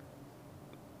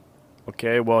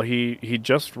 Okay, well, he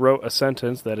just wrote a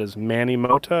sentence that is Manny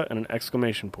Mota and an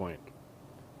exclamation point.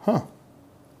 Huh.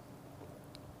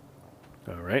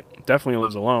 All right. Definitely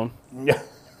lives alone. Yeah.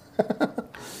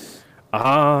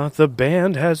 The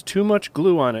band has too much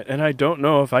glue on it, and I don't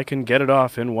know if I can get it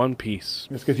off in one piece.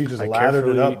 It's because you just lathered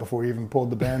it up before you even pulled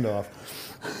the band off.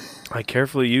 I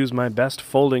carefully use my best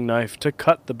folding knife to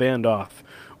cut the band off,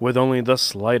 with only the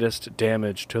slightest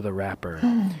damage to the wrapper.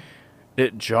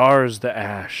 It jars the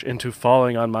ash into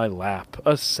falling on my lap.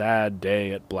 A sad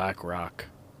day at Black Rock.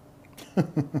 I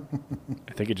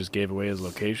think he just gave away his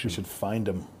location. You should find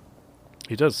him.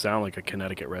 He does sound like a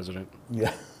Connecticut resident.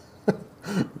 Yeah.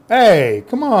 Hey,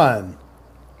 come on.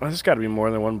 Well, there's got to be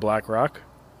more than one Black Rock.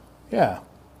 Yeah.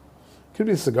 Could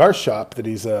be a cigar shop that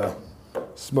he's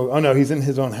smoke. Oh no, he's in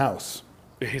his own house.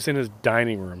 He's in his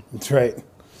dining room. That's right.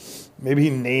 Maybe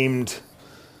he named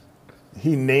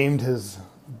his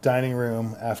dining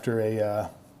room after a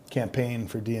campaign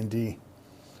for D&D.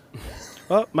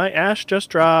 Oh, my ash just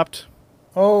dropped.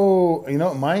 Oh, you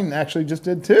know, mine actually just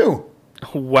did too.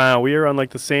 Wow, we are on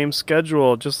like the same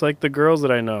schedule, just like the girls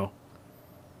that I know.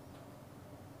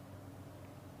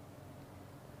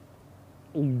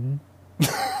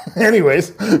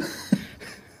 Anyways.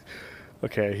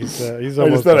 Okay, he's I almost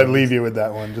just thought done. I'd leave you with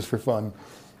that one just for fun.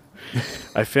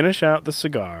 I finish out the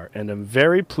cigar and am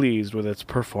very pleased with its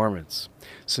performance.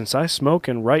 Since I smoke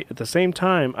and write at the same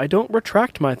time, I don't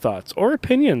retract my thoughts or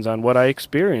opinions on what I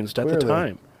experienced at the Clearly.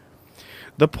 time.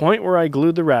 The point where I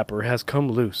glued the wrapper has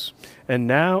come loose, and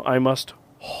now I must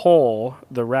hole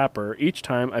the wrapper each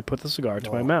time I put the cigar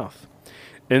to my mouth.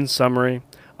 In summary,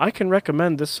 I can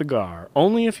recommend this cigar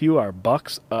only if you are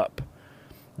bucks up.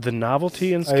 The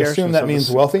novelty and I scarceness assume that of means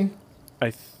the wealthy?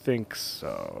 I think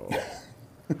so.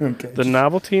 Okay. The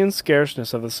novelty and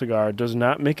scarceness of the cigar does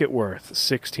not make it worth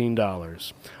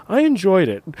 $16. I enjoyed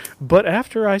it, but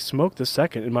after I smoked the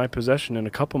second in my possession in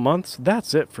a couple months,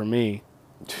 that's it for me.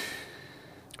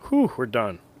 Whew, we're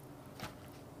done.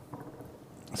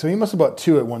 So he must have bought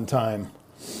 2 at one time.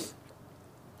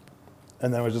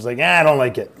 And then was just like, I don't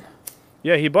like it.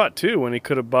 Yeah, he bought 2 when he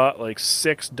could have bought like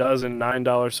 6 dozen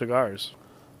 $9 cigars.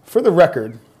 For the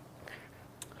record,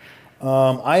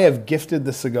 I have gifted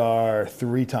the cigar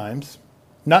 3 times,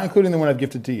 not including the one I've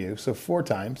gifted to you, so 4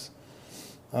 times.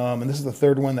 And this is the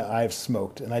 3rd one that I've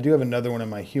smoked. And I do have another one in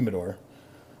my humidor.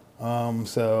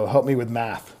 So help me with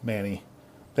math, Manny.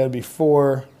 That would be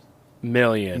 4.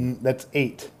 Million. That's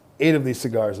 8. 8 of these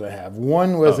cigars that I have.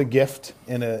 One was a gift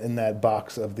in that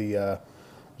box of the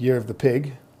Year of the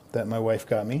Pig that my wife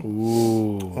got me.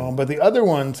 Ooh. But the other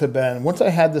ones have been, once I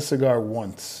had the cigar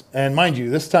once, and mind you,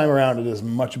 this time around it is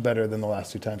much better than the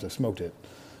last 2 times I've smoked it.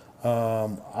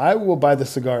 I will buy the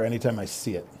cigar anytime I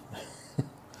see it.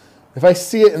 If I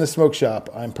see it in the smoke shop,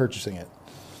 I'm purchasing it.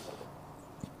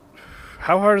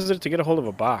 How hard is it to get a hold of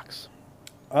a box?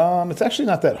 It's actually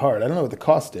not that hard. I don't know what the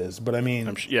cost is, but I mean,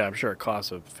 I'm sure it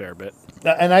costs a fair bit.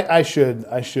 and I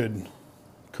should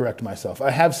correct myself.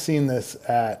 I have seen this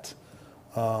at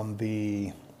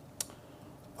the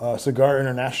Cigar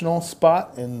International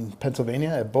spot in Pennsylvania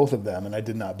at both of them, and I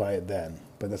did not buy it then.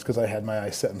 But that's because I had my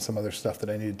eyes set on some other stuff that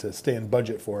I needed to stay in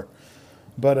budget for.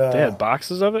 But They had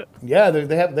boxes of it? yeah,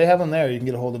 they have them there. You can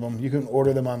get a hold of them. You can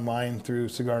order them online through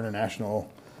Cigar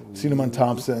International. Seen them on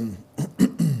Thompson.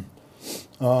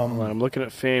 Hold on, I'm looking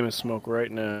at Famous Smoke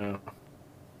right now.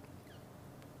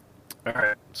 All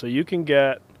right, so you can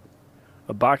get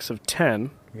a box of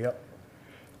 10. Yep.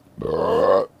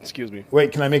 Excuse me.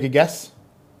 Wait, can I make a guess?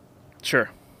 Sure.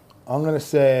 I'm gonna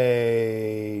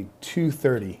say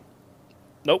 230.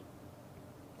 Nope.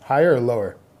 Higher or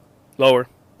lower? Lower.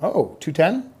 Oh,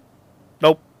 210?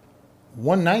 Nope.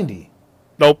 190.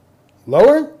 Nope.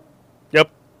 Lower? Yep.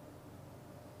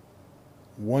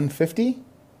 150?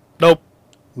 Nope.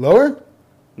 Lower?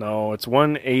 No, it's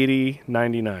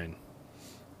 180.99.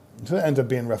 So that ends up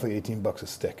being roughly $18 a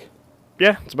stick.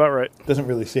 Yeah, it's about right. Doesn't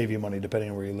really save you money depending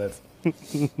on where you live.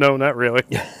 No, not really.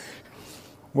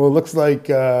 Well, it looks like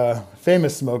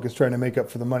Famous Smoke is trying to make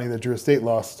up for the money that Drew Estate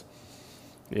lost.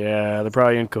 Yeah, they're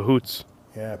probably in cahoots.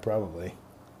 Yeah, probably.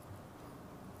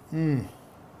 I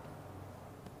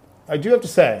do have to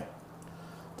say,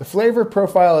 the flavor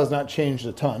profile has not changed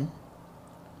a ton,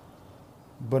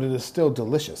 but it is still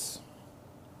delicious.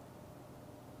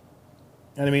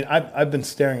 And I mean, I've been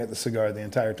staring at the cigar the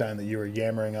entire time that you were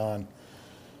yammering on.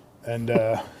 And,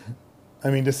 I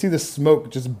mean, to see the smoke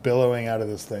just billowing out of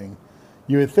this thing,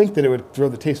 you would think that it would throw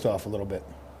the taste off a little bit.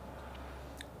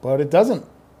 But it doesn't.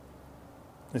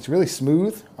 It's really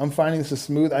smooth. I'm finding this is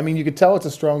smooth. I mean, you could tell it's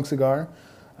a strong cigar.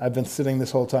 I've been sitting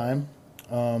this whole time.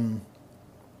 Like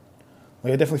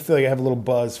I definitely feel like I have a little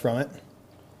buzz from it.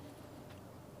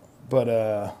 But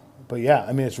yeah,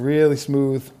 I mean, it's really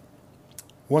smooth.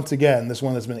 Once again, this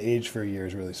one that's been aged for a year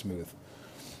is really smooth.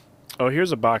 Oh,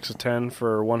 here's a box of 10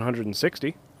 for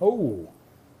 $160 Oh.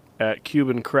 at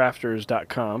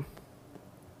CubanCrafters.com.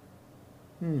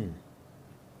 Well,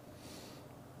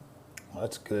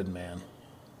 that's good, man.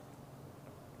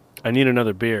 I need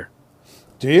another beer.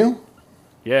 Do you?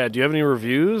 Yeah, do you have any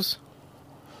reviews?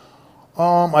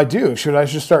 I do. Should I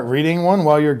just start reading one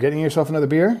while you're getting yourself another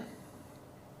beer?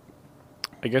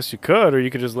 I guess you could, or you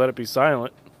could just let it be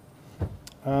silent.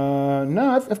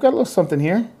 No, I've got a little something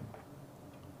here.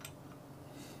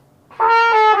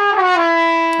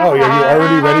 Oh, are you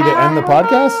already ready to end the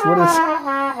podcast? What is...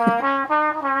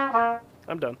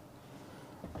 I'm done.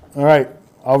 All right,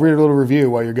 I'll read a little review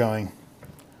while you're going.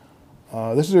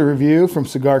 This is a review from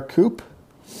Cigar Coop.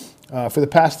 For the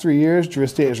past 3 years, Drew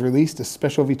Estate has released a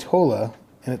special Vitola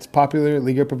in its popular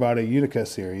Liga Privada Unica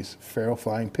series, Feral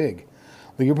Flying Pig.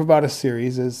 Liga Privada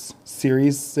series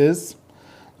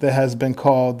that has been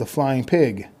called the Flying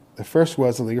Pig. The first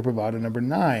was the Liga Privada number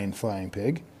 9 Flying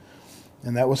Pig,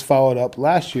 and that was followed up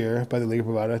last year by the Liga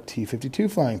Privada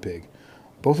T52 Flying Pig.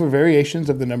 Both were variations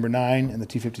of the number 9 and the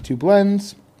T52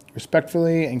 blends,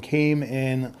 respectively, and came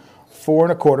in 4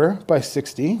 1/4 by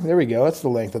 60. There we go. That's the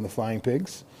length on the Flying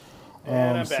Pigs.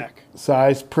 And I'm back.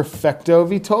 Size Perfecto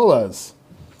Vitolas.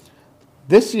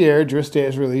 This year, Driste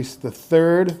has released the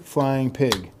third Flying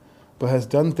Pig, but has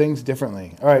done things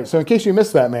differently. All right, so in case you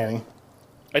missed that, Manny.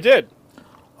 I did.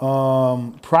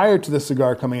 Prior to the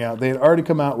cigar coming out, they had already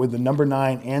come out with the number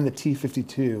 9 and the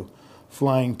T52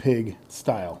 Flying Pig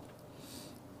style.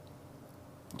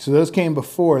 So those came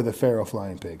before the Faro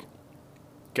Flying Pig.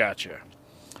 Gotcha.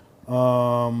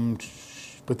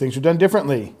 But things are done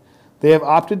differently. They have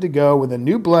opted to go with a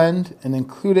new blend and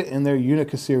include it in their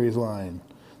Unica series line.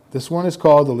 This one is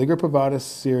called the Liga Privada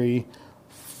series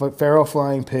Faro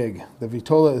Flying Pig. The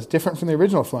Vitola is different from the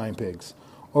original Flying Pigs.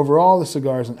 Overall, the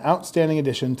cigar is an outstanding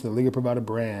addition to the Liga Privada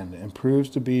brand and proves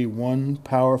to be one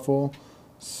powerful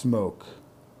smoke.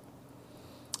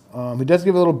 He does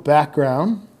give a little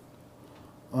background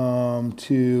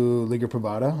to Liga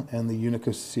Privada and the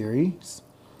Unica series.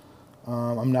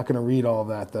 I'm not going to read all of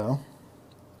that, though.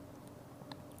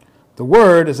 The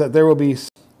word is that there will be...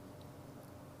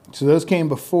 So those came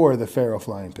before the Faro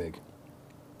Flying Pig.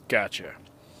 Gotcha.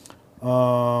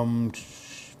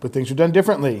 But things are done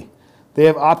differently. They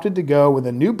have opted to go with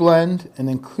a new blend and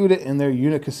include it in their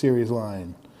Unica series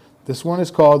line. This one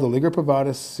is called the Liga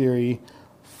Privada series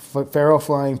Faro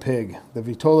Flying Pig. The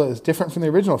Vitola is different from the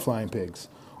original Flying Pigs.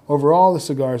 Overall, the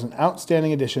cigar is an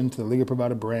outstanding addition to the Liga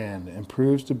Privada brand and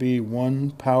proves to be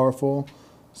one powerful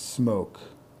smoke.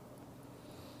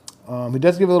 He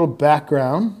does give a little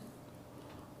background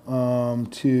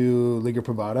to Liga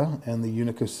Privada and the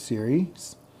Unica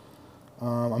series.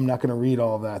 I'm not going to read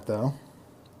all of that, though.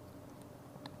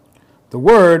 The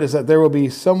word is that there will be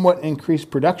somewhat increased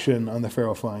production on the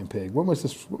Faro Flying Pig. When was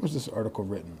this article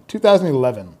written?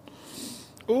 2011.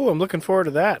 Ooh, I'm looking forward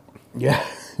to that. Yeah,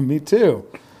 me too.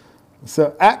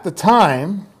 So at the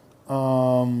time...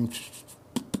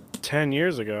 10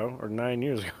 years ago, or 9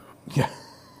 years ago. Yeah.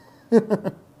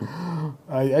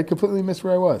 I completely missed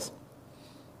where I was.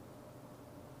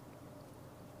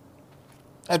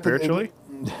 Spiritually?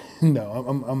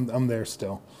 No, I'm there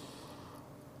still.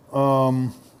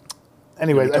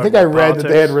 Anyways, I think about I read politics? that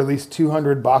they had released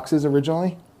 200 boxes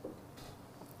originally,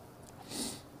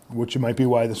 which might be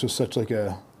why this was such like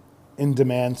a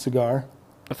in-demand cigar.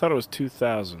 I thought it was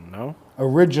 2000, no?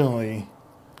 Originally,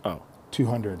 Oh.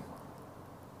 200.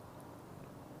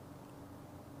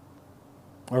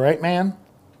 All right, man?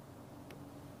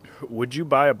 Would you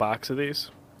buy a box of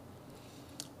these?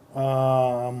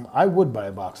 I would buy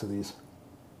a box of these.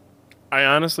 I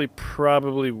honestly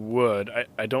probably would.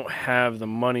 I don't have the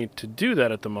money to do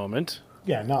that at the moment,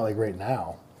 Yeah, not like right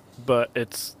now. but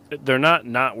they're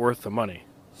not worth the money.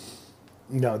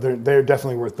 No, they're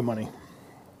definitely worth the money.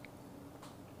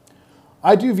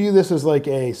 I do view this as like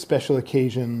a special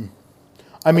occasion.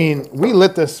 I mean, we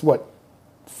lit this,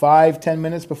 5-10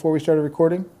 minutes before we started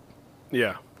recording?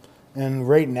 Yeah. And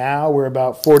right now we're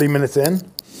about 40 minutes in.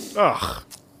 Ugh.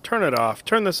 Turn it off.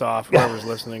 Turn this off, whoever's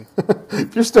listening.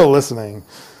 If you're still listening,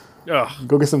 Ugh.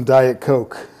 go get some Diet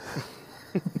Coke.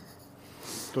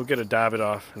 Go get a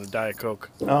Davidoff and a Diet Coke.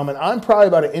 And I'm probably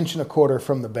about 1.25 inches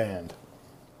from the band.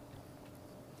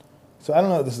 So I don't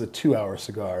know if this is a 2-hour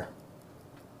cigar.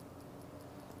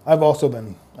 I've also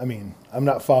been, I'm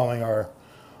not following our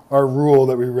rule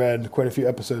that we read quite a few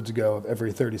episodes ago of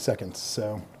every 30 seconds.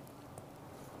 So,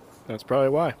 That's probably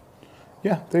why.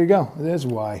 yeah, there you go. It is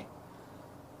why.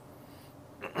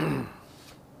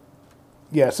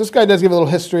 Yes, this guy does give a little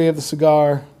history of the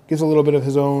cigar, gives a little bit of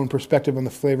his own perspective on the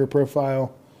flavor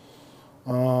profile.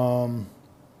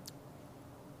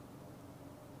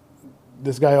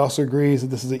 This guy also agrees that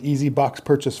this is an easy box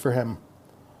purchase for him.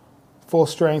 Full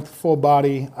strength, full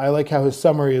body. I like how his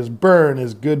summary is burn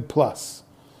is good plus.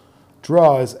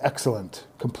 Draw is excellent.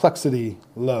 Complexity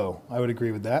low. I would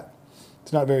agree with that.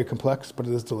 It's not very complex, but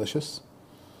it is delicious.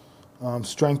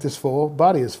 Strength is full,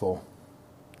 body is full.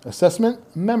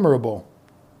 Assessment, memorable.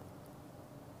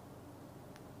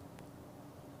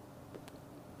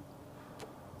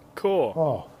 Cool.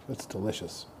 Oh, that's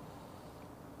delicious.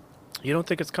 You don't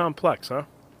think it's complex, huh?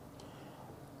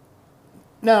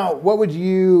 Now, what would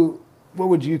you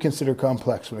consider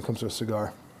complex when it comes to a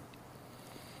cigar?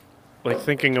 Like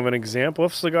thinking of an example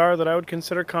of cigar that I would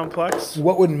consider complex?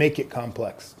 What would make it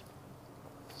complex?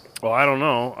 Well, I don't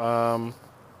know.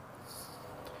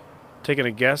 Taking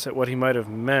a guess at what he might have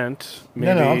meant.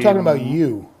 Maybe, No, I'm talking about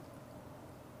you.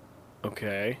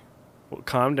 Okay. Well,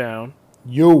 calm down.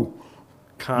 You.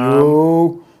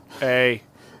 You. Hey.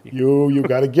 You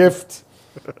got a gift.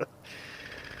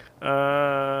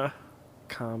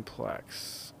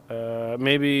 Complex.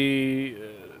 Maybe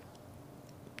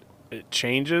it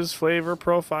changes flavor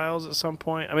profiles at some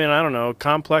point. I mean, I don't know.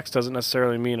 Complex doesn't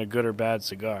necessarily mean a good or bad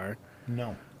cigar.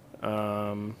 No.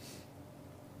 But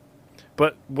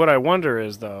what I wonder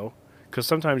is, though, because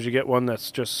sometimes you get one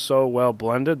that's just so well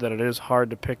blended that it is hard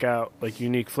to pick out like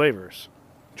unique flavors.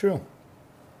 True.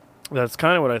 That's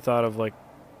kind of what I thought of, like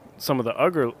some of the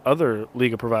other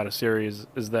Liga Privada series,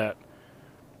 is that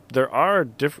there are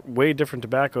way different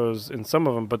tobaccos in some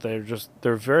of them, but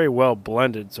they're very well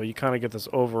blended, so you kind of get this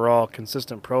overall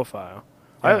consistent profile.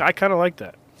 Yeah. I kind of like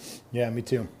that. Yeah, me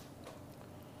too.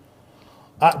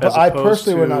 But I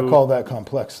personally would not call that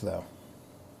complex, though.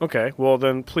 Okay, well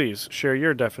then please share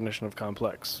your definition of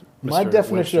complex. My Mr.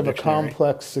 definition of a Webster Dictionary.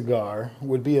 complex cigar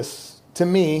would be, to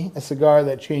me, a cigar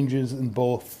that changes in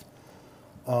both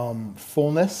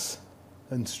fullness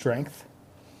and strength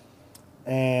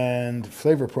and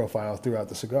flavor profile throughout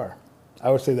the cigar.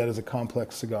 I would say that is a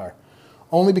complex cigar.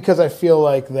 Only because I feel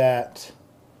like that,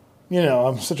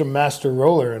 I'm such a master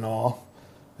roller and all,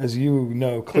 as you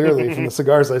know clearly from the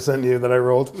cigars I sent you that I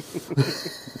rolled.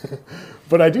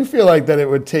 But I do feel like that it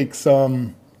would take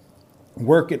some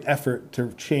work and effort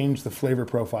to change the flavor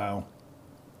profile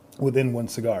within one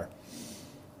cigar.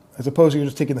 As opposed to you're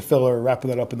just taking the filler, wrapping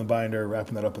that up in the binder,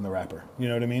 wrapping that up in the wrapper. You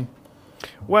know what I mean?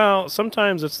 Well,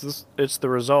 sometimes it's the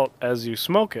result as you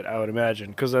smoke it, I would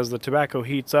imagine, because as the tobacco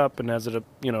heats up and as it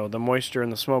the moisture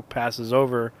and the smoke passes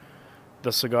over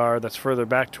the cigar that's further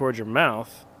back towards your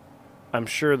mouth, I'm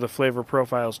sure the flavor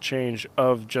profiles change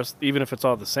of just, even if it's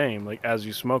all the same, like as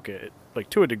you smoke it, like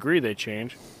to a degree they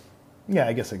change. Yeah,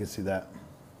 I guess I could see that.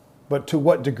 But to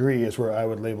what degree is where I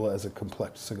would label it as a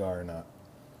complex cigar or not.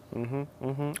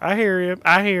 I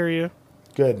hear you.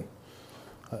 Good.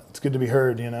 It's good to be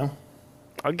heard,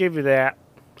 I'll give you that.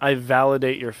 I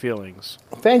validate your feelings.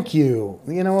 Thank you.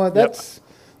 You know what? That's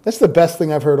the best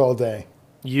thing I've heard all day.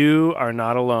 You are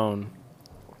not alone.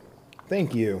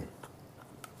 Thank you.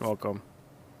 Welcome.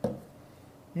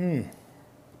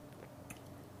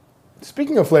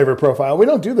 Speaking of flavor profile, we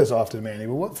don't do this often, Manny,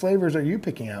 but what flavors are you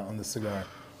picking out on this cigar?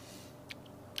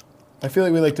 I feel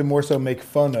like we like to more so make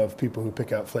fun of people who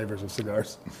pick out flavors of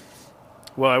cigars.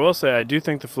 Well, I will say I do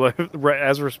think the flavor,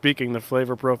 as we're speaking, the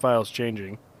flavor profile is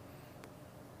changing.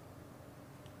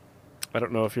 I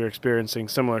don't know if you're experiencing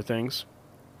similar things.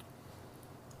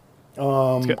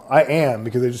 I am,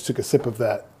 because I just took a sip of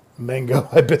that mango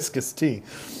hibiscus tea.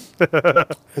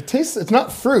 It's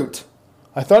not fruit.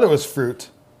 I thought it was fruit,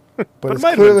 but it's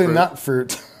clearly not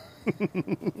fruit.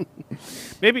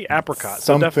 Maybe apricot.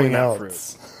 So definitely not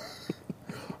fruit.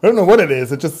 I don't know what it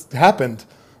is. It just happened.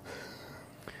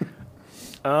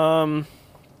 I'm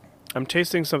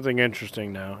tasting something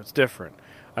interesting now. It's different.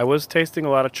 I was tasting a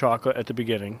lot of chocolate at the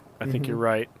beginning. I think you're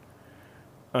right.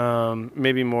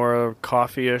 Maybe more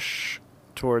coffee-ish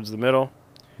towards the middle.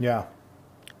 Yeah.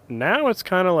 Now it's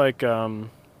kind of like,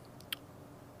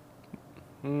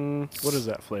 what is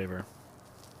that flavor?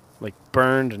 Like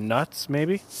burned nuts,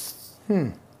 maybe?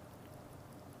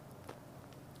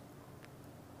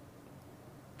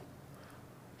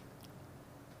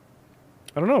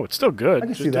 I don't know. It's still good. I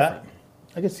can see that.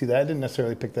 I didn't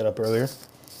necessarily pick that up earlier.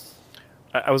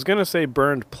 I was going to say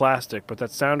burned plastic, but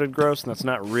that sounded gross, and that's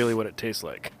not really what it tastes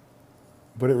like.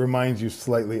 But it reminds you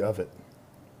slightly of it.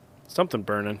 Something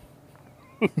burning.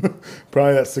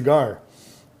 Probably that cigar.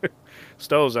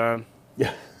 Stove's on.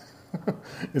 Yeah.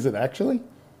 Is it actually?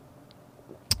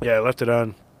 Yeah, I left it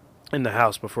on in the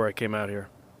house before I came out here.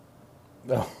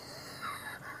 Oh.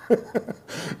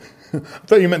 I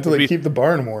thought you meant to keep the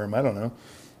barn warm. I don't know.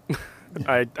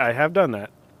 I have done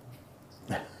that.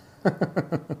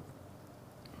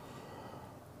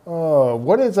 Oh,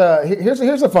 what is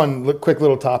here's a fun quick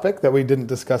little topic that we didn't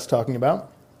discuss talking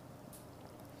about.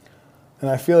 And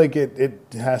I feel like it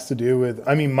has to do with,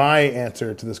 my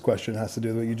answer to this question has to do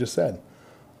with what you just said.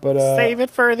 But save it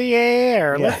for the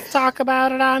air. Yeah. Let's talk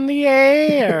about it on the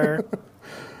air.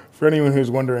 For anyone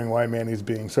who's wondering why Manny's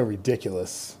being so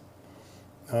ridiculous,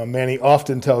 Manny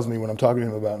often tells me when I'm talking to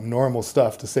him about normal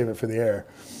stuff to save it for the air.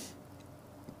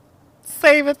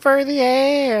 Save it for the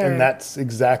air. And that's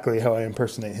exactly how I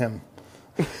impersonate him.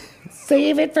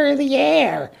 Save it for the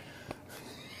air.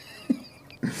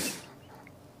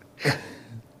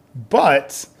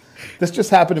 But this just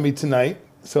happened to me tonight,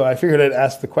 so I figured I'd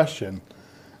ask the question.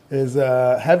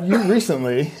 Have you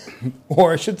recently,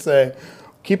 or I should say,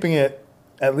 keeping it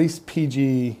at least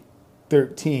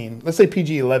PG-13, let's say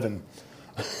PG-11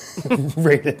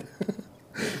 rated.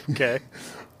 Okay.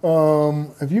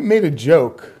 Have you made a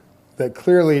joke that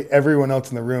clearly everyone else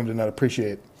in the room did not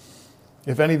appreciate?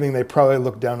 If anything, they probably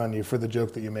looked down on you for the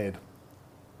joke that you made.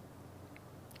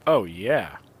 Oh,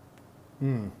 yeah.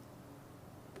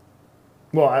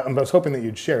 Well, I was hoping that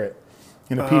you'd share it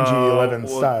in a PG-11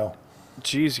 style.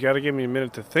 Geez, you got to give me a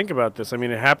minute to think about this. I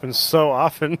mean, it happens so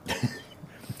often.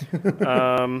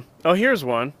 Oh, here's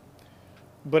one.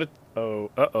 But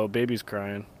baby's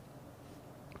crying.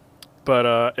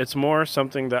 But it's more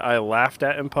something that I laughed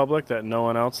at in public that no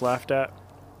one else laughed at.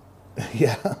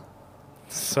 Yeah.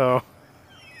 So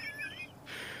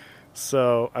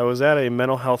I was at a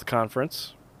mental health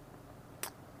conference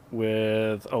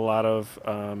with a lot of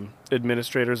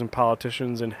administrators and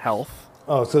politicians in health.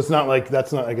 Oh, so it's not like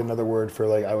that's not like another word for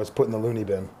like I was put in the loony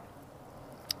bin.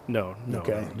 No.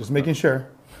 Okay, just making sure.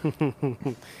 And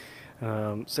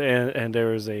there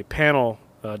was a panel,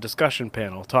 discussion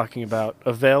panel, talking about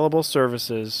available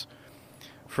services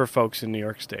for folks in New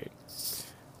York State.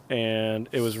 And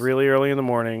it was really early in the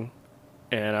morning,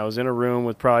 and I was in a room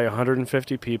with probably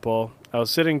 150 people. I was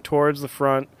sitting towards the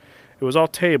front. It was all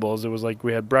tables. It was like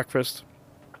we had breakfast,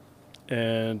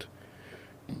 and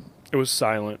it was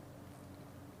silent.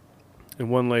 And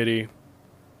one lady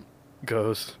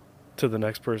goes to the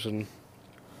next person,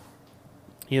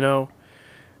 you know,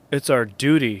 it's our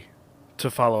duty to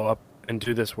follow up and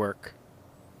do this work.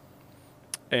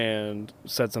 And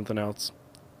said something else.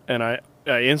 And I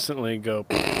instantly go,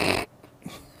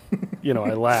 you know,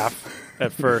 I laugh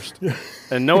at first.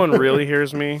 And no one really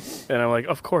hears me. And I'm like,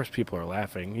 of course people are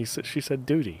laughing. She said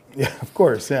duty. Yeah, of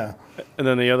course, yeah. And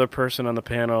then the other person on the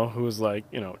panel who was like,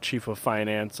 you know, chief of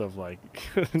finance of like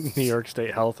New York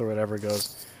State Health or whatever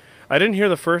goes, I didn't hear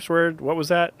the first word. What was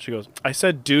that? She goes, I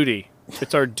said duty.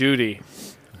 It's our duty.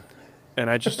 And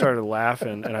I just started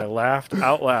laughing, and I laughed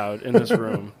out loud in this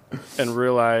room and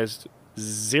realized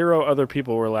 0 other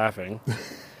people were laughing.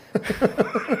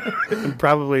 And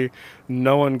probably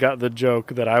no one got the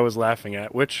joke that I was laughing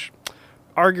at, which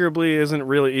arguably isn't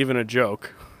really even a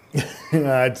joke.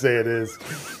 I'd say it is.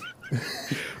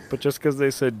 But just because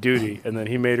they said duty, and then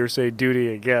he made her say duty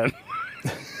again.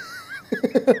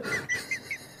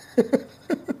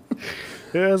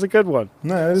 Yeah, it was a good one.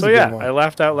 No, it is a good one. I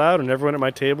laughed out loud, and everyone at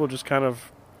my table just kind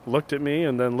of looked at me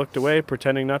and then looked away,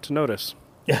 pretending not to notice.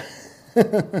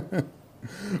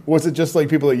 Was it just like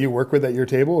people that you work with at your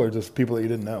table, or just people that you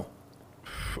didn't know?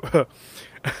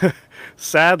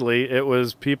 Sadly, it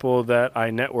was people that I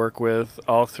network with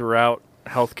all throughout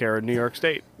healthcare in New York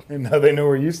State. And now they know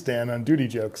where you stand on duty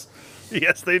jokes.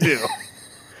 Yes, they do.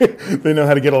 They know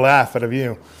how to get a laugh out of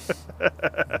you.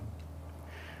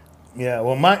 Yeah,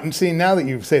 well, see, now that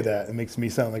you say that, it makes me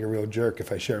sound like a real jerk if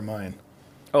I share mine.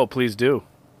 Oh, please do.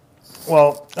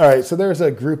 Well, all right, so there's a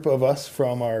group of us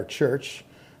from our church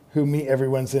who meet every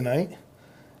Wednesday night,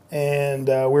 and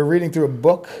we're reading through a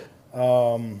book.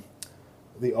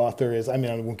 The author is, I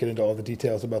won't get into all the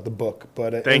details about the book,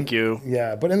 but... Thank you.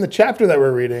 Yeah, but in the chapter that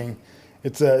we're reading,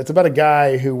 it's about a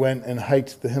guy who went and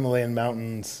hiked the Himalayan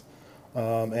mountains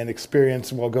and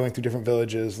experienced, while going through different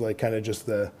villages, like kind of just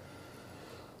the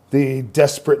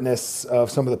desperateness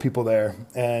of some of the people there.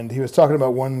 And he was talking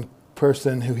about one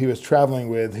person who he was traveling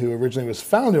with who originally was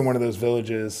found in one of those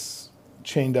villages,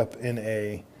 chained up in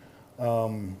a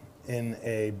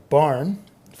barn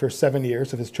for 7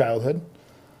 years of his childhood.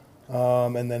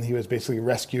 And then he was basically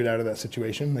rescued out of that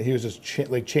situation. He was just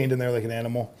chained in there like an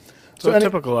animal. So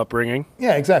typical upbringing.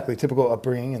 Yeah, exactly. Typical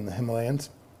upbringing in the Himalayas.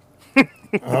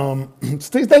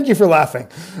 Steve, thank you for laughing.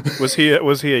 Was he a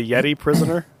Yeti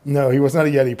prisoner? No, he was not a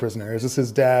Yeti prisoner. It was just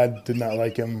his dad did not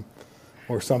like him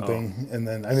or something. And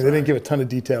then, they didn't give a ton of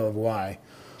detail of why.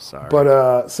 Sorry.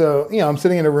 But, so, I'm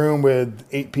sitting in a room with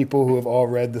 8 people who have all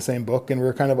read the same book, and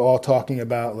we're kind of all talking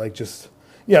about, like, just,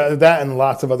 that and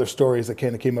lots of other stories that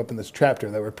kind of came up in this chapter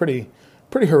that were pretty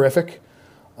horrific.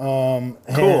 Cool.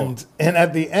 And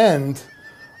at the end,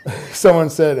 someone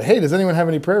said, hey, does anyone have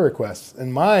any prayer requests?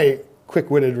 And my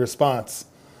quick-witted response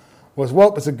was,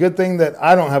 well, it's a good thing that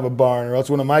I don't have a barn, or else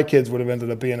one of my kids would have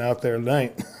ended up being out there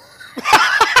tonight.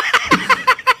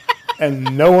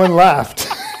 And no one laughed.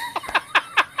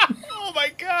 Oh, my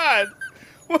God.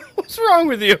 What's wrong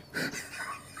with you?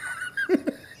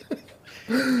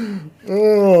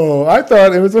 Oh, I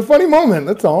thought it was a funny moment,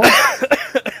 that's all.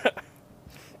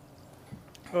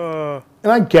 And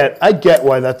I get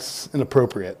why that's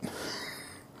inappropriate.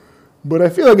 But I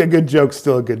feel like a good joke's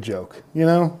still a good joke,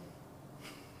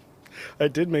 I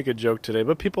did make a joke today,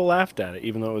 but people laughed at it,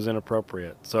 even though it was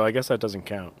inappropriate. So I guess that doesn't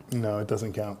count. No, it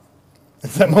doesn't count.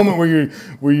 It's that moment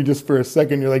where you just for a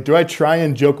second, you're like, do I try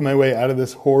and joke my way out of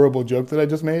this horrible joke that I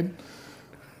just made?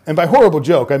 And by horrible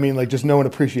joke, I mean like just no one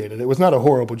appreciated it. It was not a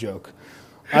horrible joke.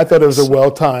 I thought it was a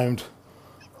well-timed,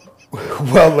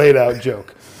 well-laid out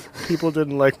joke. People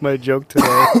didn't like my joke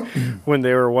today when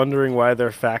they were wondering why their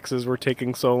faxes were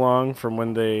taking so long from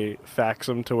when they fax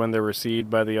them to when they're received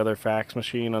by the other fax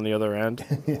machine on the other end.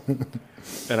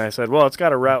 And I said, well, it's got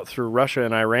to route through Russia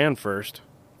and Iran first.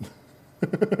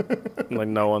 And, like,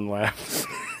 no one laughed.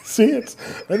 See, I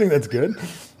think that's good.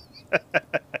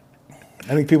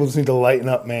 I think people just need to lighten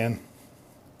up, man.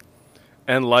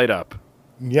 And light up.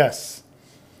 Yes.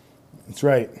 That's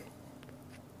right.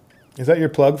 Is that your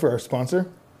plug for our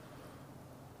sponsor?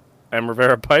 M.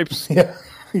 Rivera Pipes. Yeah.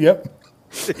 Yep.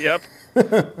 Yep.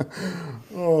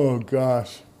 Oh,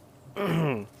 gosh.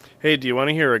 Hey, do you want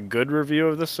to hear a good review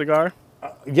of this cigar?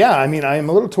 Yeah, I mean, I am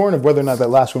a little torn of whether or not that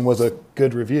last one was a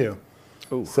good review.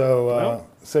 Ooh.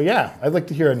 So yeah, I'd like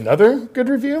to hear another good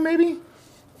review, maybe?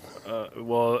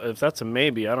 Well, if that's a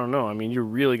maybe, I don't know. I mean, you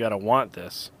really got to want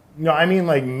this. No, I mean,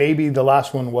 like, maybe the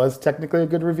last one was technically a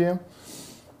good review.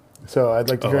 So I'd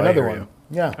like to hear another one.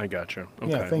 Yeah. I got you.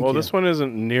 Okay. Yeah, thank well, you. this one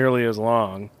isn't nearly as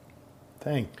long.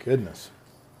 Thank goodness.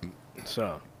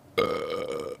 So,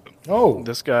 Oh,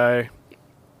 this guy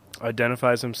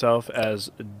identifies himself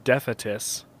as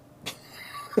Defatis,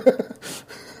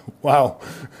 wow.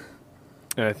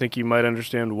 and I think you might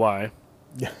understand why.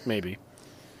 Yeah. Maybe.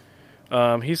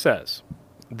 He says,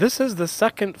 "This is the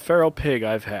second feral pig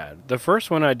I've had. The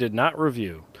first one I did not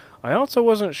review. I also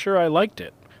wasn't sure I liked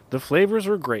it. The flavors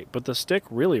were great, but the stick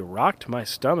really rocked my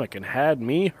stomach and had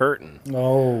me hurtin'.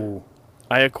 Oh,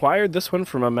 I acquired this one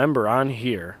from a member on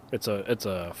here. It's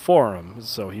a forum,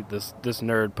 so this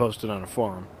nerd posted on a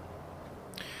forum.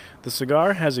 The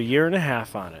cigar has 1.5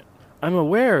 years on it. I'm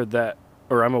aware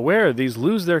these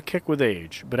lose their kick with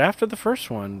age, but after the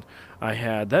first one I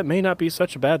had, that may not be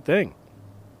such a bad thing.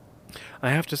 I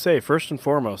have to say, first and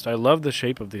foremost, I love the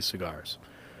shape of these cigars.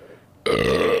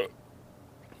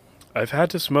 I've had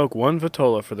to smoke one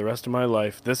Vitola for the rest of my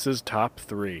life. This is top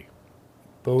 3.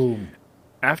 boom.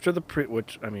 After the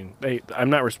I'm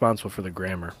not responsible for the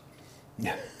grammar.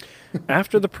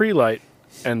 After the pre-light,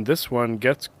 and this one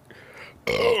gets...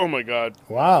 Oh, my God.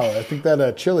 Wow, I think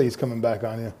that chili's coming back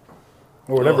on you.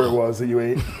 Or whatever it was that you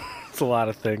ate. It's a lot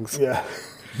of things. Yeah.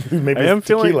 Maybe I'm it's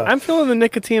tequila. feeling the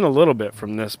nicotine a little bit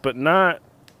from this, but not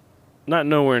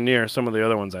nowhere near some of the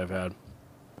other ones I've had.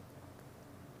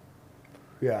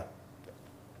 Yeah.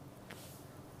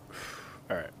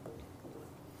 All right.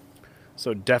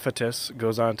 So Defatis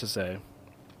goes on to say,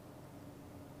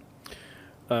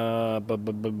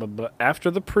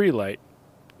 after the pre-light,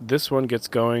 this one gets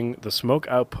going. The smoke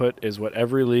output is what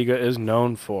every Liga is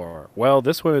known for. Well,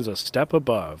 this one is a step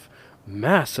above.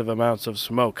 Massive amounts of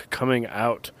smoke coming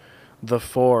out the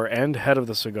fore and head of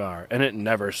the cigar, and it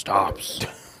never stops.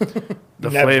 The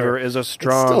Never. flavor is a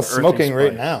strong, It's still smoking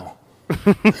earthy right spice. now.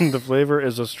 The flavor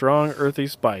is a strong, earthy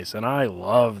spice, and I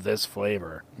love this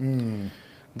flavor.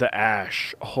 The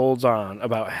ash holds on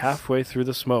about halfway through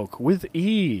the smoke with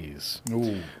ease.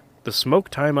 Ooh. The smoke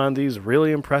time on these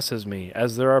really impresses me,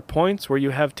 as there are points where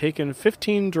you have taken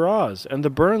 15 draws, and the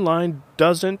burn line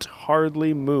doesn't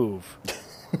hardly move.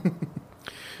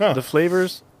 The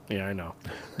flavors... Yeah, I know.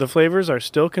 The flavors are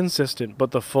still consistent,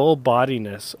 but the full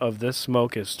bodiness of this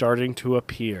smoke is starting to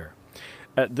appear.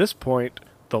 At this point,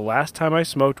 the last time I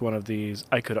smoked one of these,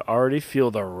 I could already feel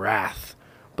the wrath,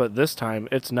 but this time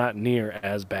it's not near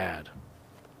as bad.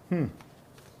 Turn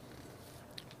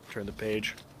the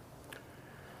page.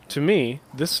 To me,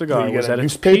 this cigar You was got at a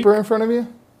its newspaper peak. in front of you?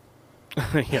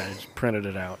 Yeah, I just printed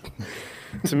it out.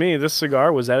 To me, this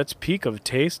cigar was at its peak of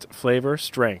taste, flavor,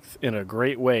 strength in a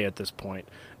great way at this point.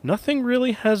 Nothing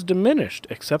really has diminished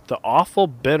except the awful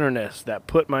bitterness that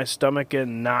put my stomach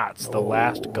in knots the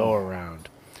last go-around.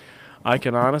 I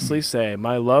can honestly say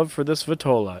my love for this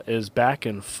Vitola is back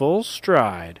in full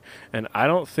stride, and I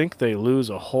don't think they lose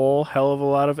a whole hell of a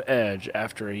lot of edge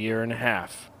after 1.5 years.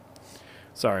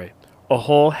 Sorry, a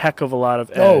whole heck of a lot of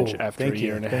edge after thank 1.5 you,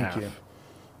 years. thank you.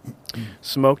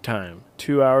 Smoke time,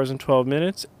 2 hours and 12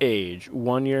 minutes. Age,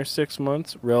 1 year, 6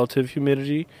 months. Relative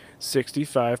humidity,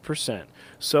 65%.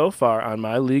 So far on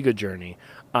my Liga journey,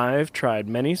 I've tried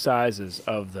many sizes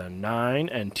of the 9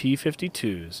 and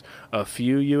T52s, a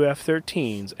few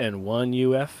UF13s, and one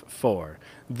UF4.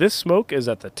 This smoke is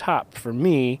at the top for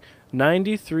me,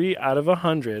 93 out of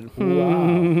 100. Wow.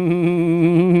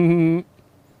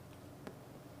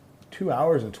 2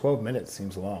 hours and 12 minutes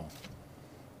seems long.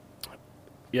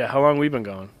 Yeah, how long we been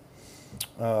going?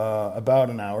 About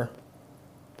an hour.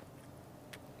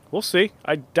 We'll see.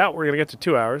 I doubt we're going to get to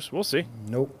 2 hours. We'll see.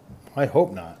 Nope. I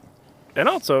hope not. And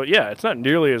also, yeah, it's not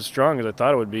nearly as strong as I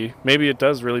thought it would be. Maybe it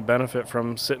does really benefit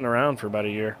from sitting around for about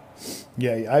 1 year.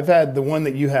 Yeah, I've had the one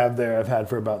that you have there, I've had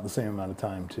for about the same amount of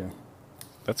time, too.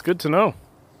 That's good to know.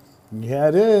 Yeah,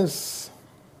 it is.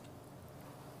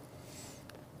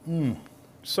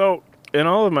 So, in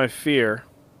all of my fear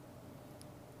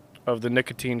of the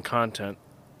nicotine content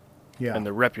Yeah. and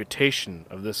the reputation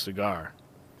of this cigar,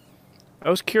 I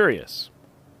was curious.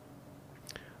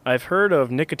 I've heard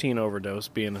of nicotine overdose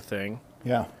being a thing.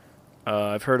 Yeah.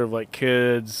 I've heard of like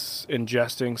kids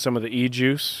ingesting some of the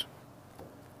e-juice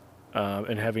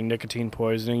and having nicotine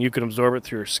poisoning. You can absorb it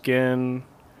through your skin.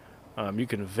 You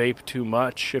can vape too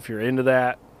much if you're into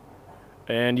that.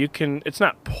 And you can, it's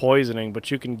not poisoning, but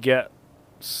you can get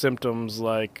symptoms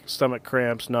like stomach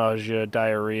cramps, nausea,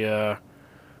 diarrhea,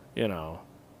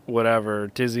 whatever,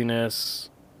 dizziness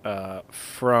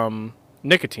from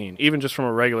nicotine, even just from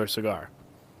a regular cigar.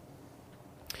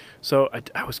 So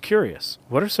I was curious,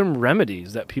 what are some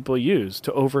remedies that people use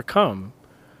to overcome,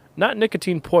 not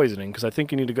nicotine poisoning, because I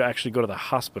think you need to actually go to the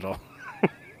hospital,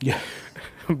 Yeah.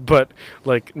 but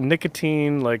like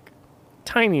nicotine, like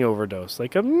tiny overdose,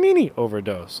 like a mini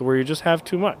overdose where you just have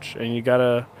too much and you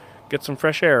gotta get some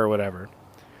fresh air or whatever.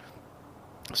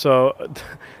 So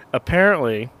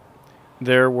apparently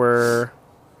there were,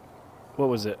 what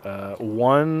was it?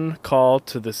 One call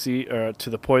to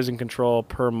the poison control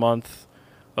per month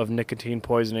of nicotine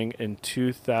poisoning in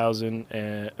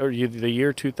the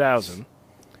year 2000,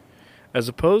 as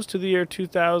opposed to the year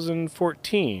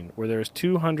 2014, where there's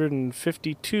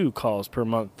 252 calls per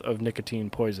month of nicotine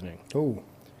poisoning. Oh.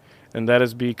 And that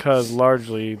is because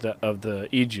largely of the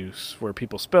e-juice, where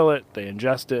people spill it, they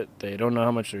ingest it, they don't know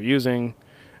how much they're using,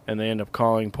 and they end up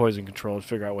calling poison control to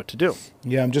figure out what to do.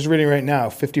 Yeah, I'm just reading right now,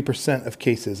 50% of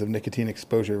cases of nicotine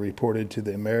exposure reported to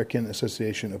the American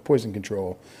Association of Poison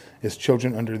Control is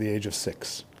children under the age of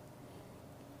 6.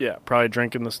 Yeah, probably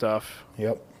drinking the stuff.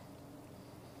 Yep.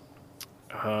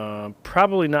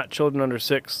 Probably not children under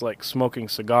 6, like smoking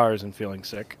cigars and feeling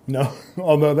sick. No,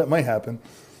 although that might happen.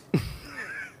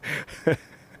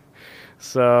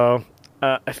 So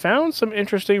I found some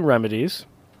interesting remedies.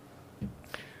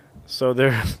 So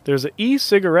there's an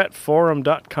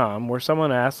e-cigaretteforum.com where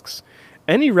someone asks,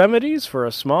 any remedies for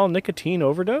a small nicotine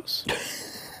overdose?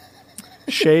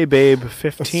 Shay Babe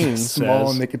 15 Small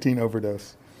says, nicotine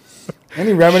overdose.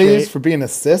 Any remedies for being a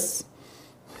cis?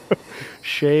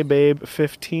 Shay Babe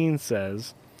 15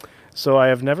 says, so I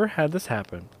have never had this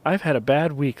happen. I've had a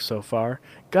bad week so far.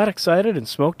 Got excited and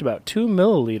smoked about 2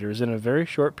 milliliters in a very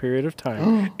short period of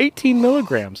time. 18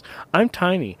 milligrams. I'm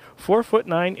tiny,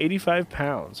 4'9", 85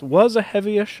 pounds. Was a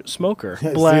heavyish smoker.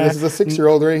 Blah. See, this is a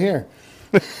 6-year-old right here.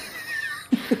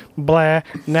 Blah.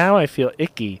 Now I feel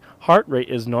icky. Heart rate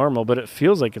is normal, but it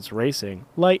feels like it's racing.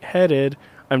 Lightheaded.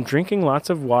 I'm drinking lots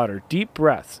of water. Deep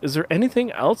breaths. Is there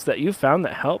anything else that you found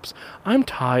that helps? I'm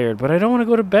tired, but I don't want to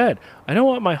go to bed. I don't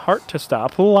want my heart to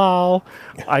stop. Lol.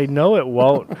 I know it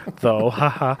won't, though.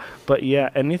 Haha. But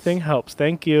yeah, anything helps.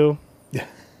 Thank you.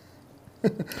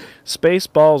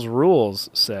 Spaceballs Rules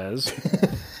says,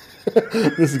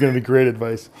 This is going to be great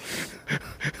advice.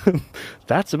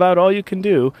 that's about all you can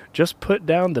do. Just put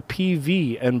down the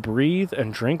PV and breathe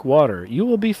and drink water. You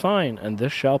will be fine, and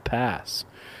this shall pass.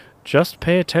 Just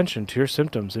pay attention to your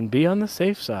symptoms and be on the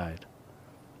safe side.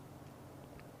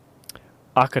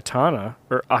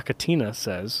 Akatina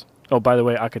says, oh, by the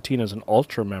way, Akatina is an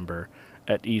ultra member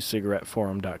at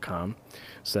ecigaretteforum.com,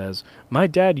 says, my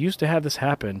dad used to have this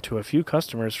happen to a few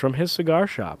customers from his cigar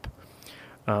shop.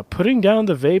 Putting down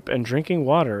the vape and drinking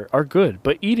water are good,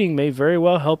 but eating may very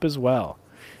well help as well.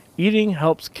 Eating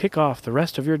helps kick off the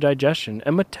rest of your digestion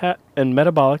and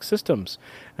metabolic systems,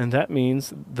 and that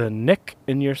means the nick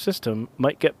in your system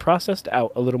might get processed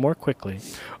out a little more quickly.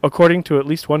 According to at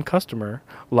least one customer,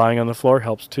 lying on the floor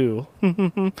helps too.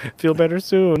 Feel better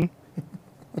soon.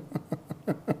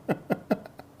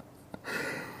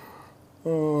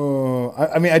 Oh,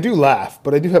 I mean, I do laugh,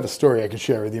 but I do have a story I could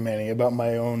share with you, Manny, about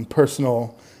my own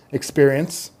personal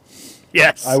experience.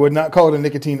 Yes. I would not call it a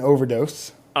nicotine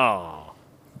overdose. Oh.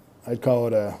 I'd call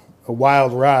it a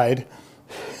wild ride.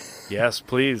 Yes,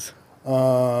 please.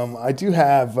 I do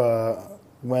have,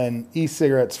 when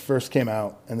e-cigarettes first came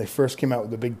out, and they first came out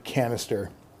with a big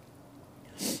canister,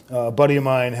 a buddy of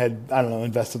mine had, I don't know,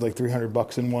 invested like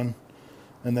 $300 in one,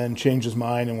 and then changed his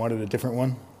mind and wanted a different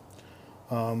one.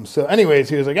 So anyways,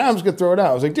 he was like, I'm just going to throw it out.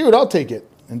 I was like, dude, I'll take it.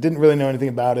 And didn't really know anything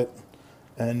about it.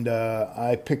 And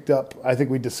I picked up, I think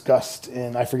we discussed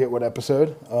in, I forget what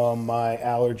episode, my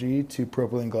allergy to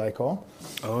propylene glycol.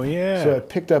 Oh, yeah. So I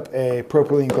picked up a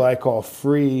propylene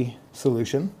glycol-free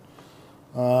solution.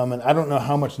 And I don't know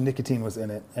how much nicotine was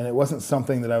in it. And it wasn't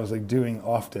something that I was like doing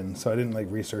often. So I didn't like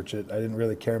research it. I didn't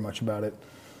really care much about it.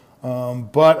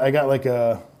 But I got like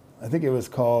I think it was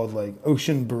called like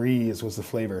Ocean Breeze was the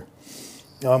flavor.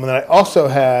 And then I also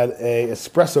had a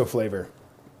espresso flavor.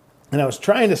 And I was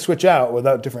trying to switch out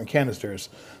without different canisters.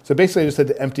 So basically I just had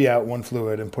to empty out one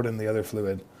fluid and put in the other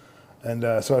fluid. And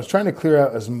so I was trying to clear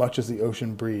out as much as the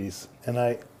ocean breeze. And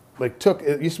I took,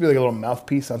 it used to be like a little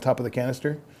mouthpiece on top of the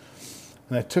canister.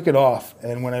 And I took it off.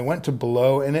 And when I went to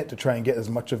blow in it to try and get as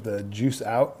much of the juice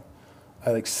out,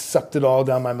 I sucked it all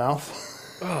down my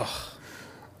mouth. Ugh.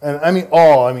 And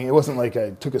it wasn't like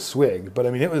I took a swig, but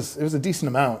it was a decent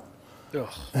amount. Ugh.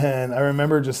 And I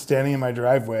remember just standing in my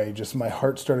driveway, just my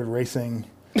heart started racing.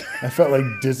 I felt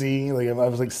dizzy, I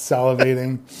was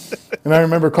salivating. And I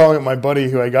remember calling up my buddy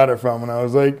who I got it from, and I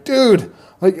was like, dude,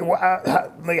 how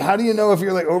do you know if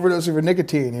you're overdosing for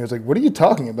nicotine? He was like, what are you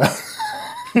talking about?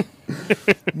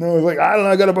 And I was like, I don't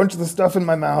know, I got a bunch of the stuff in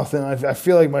my mouth, and I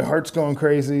feel like my heart's going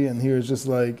crazy. And he was just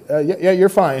like, yeah, you're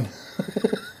fine.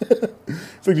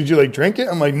 It's like, did you drink it?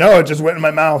 I'm like, no, it just went in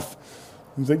my mouth.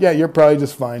 He's like, yeah, you're probably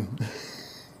just fine.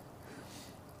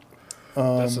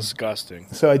 That's disgusting.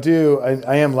 So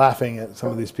I am laughing at some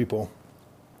of these people,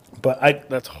 but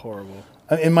that's horrible.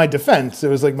 In my defense, it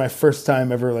was my first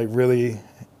time ever really,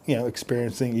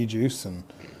 experiencing e-juice, and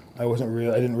I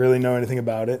didn't really know anything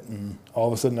about it, and all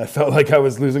of a sudden I felt like I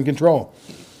was losing control.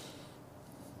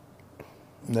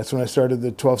 And that's when I started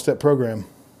the 12-step program.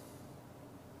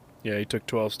 Yeah, you took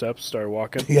 12 steps, started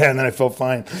walking. Yeah, and then I felt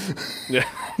fine. Yeah.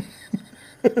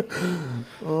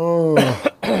 Oh.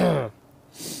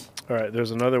 All right, there's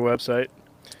another website.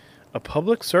 A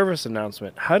public service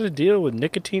announcement. How to deal with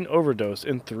nicotine overdose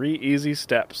in 3 easy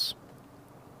steps.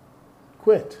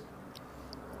 Quit.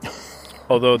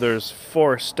 Although there's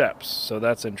 4 steps, so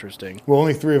that's interesting. Well,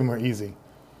 only 3 of them are easy.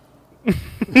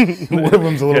 One of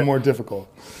them's a little more difficult.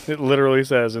 It literally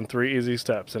says in 3 easy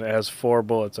steps, and it has 4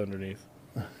 bullets underneath.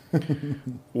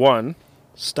 1,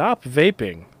 stop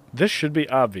vaping. This should be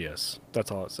obvious. That's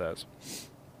all it says.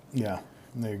 Yeah,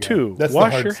 there you go. 2, That's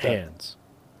wash your hands.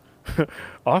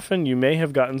 Often you may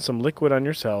have gotten some liquid on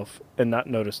yourself and not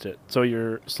noticed it, so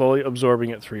you're slowly absorbing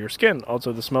it through your skin.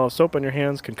 Also, the smell of soap on your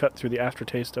hands can cut through the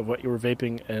aftertaste of what you were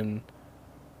vaping and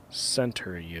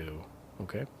center you.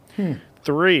 Okay.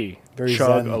 3, Very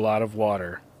chug zen. a lot of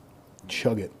water.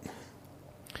 Chug it.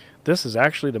 This is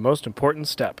actually the most important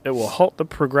step. It will halt the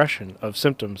progression of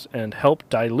symptoms and help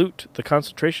dilute the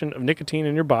concentration of nicotine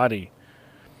in your body.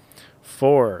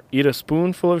 4, eat a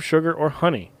spoonful of sugar or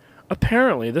honey.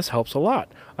 Apparently, this helps a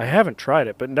lot. I haven't tried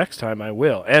it, but next time I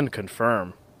will, and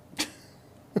confirm.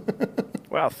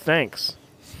 Wow, thanks.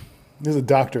 This is a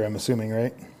doctor, I'm assuming,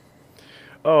 right?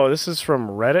 Oh, this is from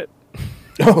Reddit.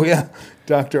 Oh, yeah.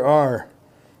 Dr. R.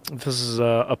 This is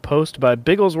a post by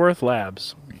Bigglesworth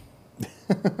Labs.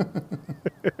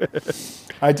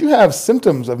 I do have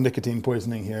symptoms of nicotine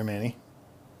poisoning here, Manny.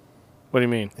 What do you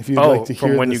mean? If you'd like to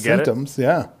from hear when the you get symptoms,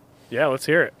 yeah. Yeah, let's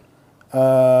hear it.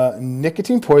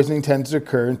 Nicotine poisoning tends to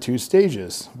occur in 2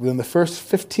 stages. Within the first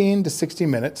 15 to 60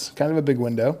 minutes, kind of a big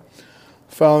window,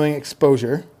 following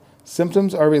exposure,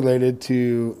 symptoms are related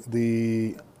to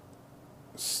the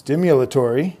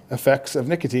stimulatory effects of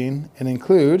nicotine and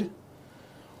include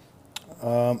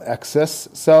excess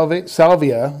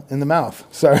salvia in the mouth.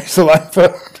 Sorry,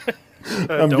 saliva.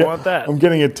 Don't want that. I'm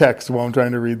getting a text while I'm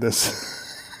trying to read this.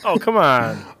 Oh, come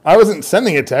on. I wasn't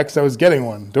sending a text. I was getting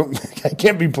one. I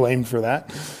can't be blamed for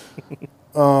that.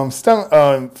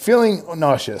 Feeling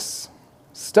nauseous,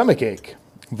 stomach ache,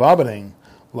 vomiting,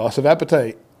 loss of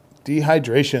appetite,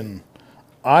 dehydration,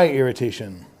 eye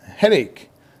irritation, headache,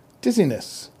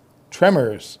 dizziness,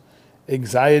 tremors,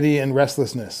 anxiety and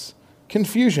restlessness,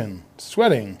 confusion,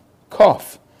 sweating,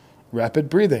 cough, rapid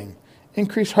breathing,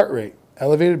 increased heart rate,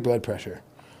 elevated blood pressure.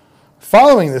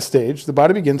 Following this stage, the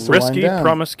body begins to wind Risky down.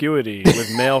 promiscuity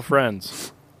with male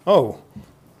friends. Oh,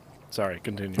 Sorry,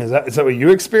 continue. is that what you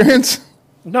experience?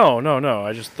 No.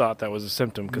 I just thought that was a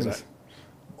symptom because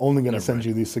Only going to send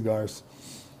you these cigars.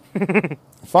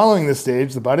 Following this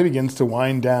stage, the body begins to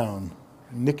wind down.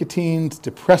 Nicotine's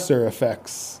depressor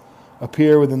effects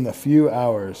appear within a few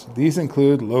hours. These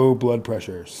include low blood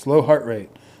pressure, slow heart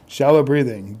rate, shallow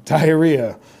breathing,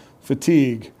 diarrhea,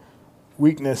 fatigue,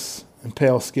 weakness, and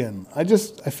pale skin. I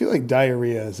feel like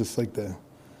diarrhea is just like the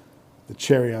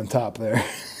cherry on top there.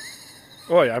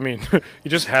 Oh, yeah, I mean,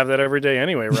 you just have that every day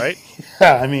anyway, right?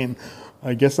 Yeah, I mean,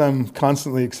 I guess I'm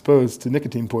constantly exposed to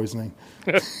nicotine poisoning.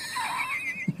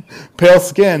 Pale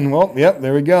skin, well, yep,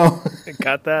 there we go.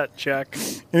 Got that, check.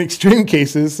 In extreme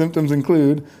cases, symptoms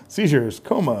include seizures,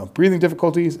 coma, breathing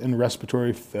difficulties, and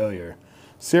respiratory failure.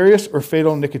 Serious or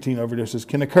fatal nicotine overdoses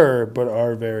can occur, but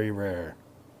are very rare.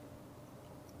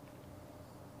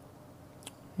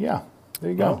 Yeah,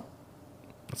 there you go. Well,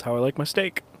 that's how I like my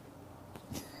steak.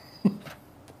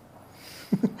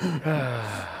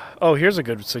 Oh, here's a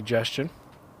good suggestion.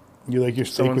 You like your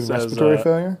steak Someone with says, respiratory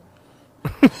failure?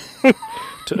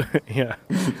 Yeah.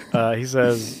 He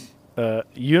says,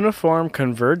 Uniform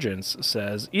Convergence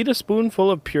says, eat a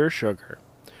spoonful of pure sugar.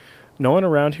 No one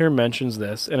around here mentions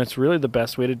this, and it's really the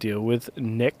best way to deal with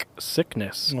Nick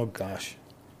sickness. Oh, gosh.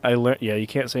 I learned, yeah, you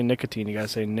can't say nicotine, you gotta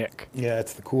say Nick. Yeah,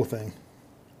 it's the cool thing.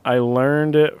 I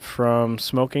learned it from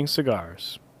smoking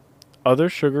cigars. Other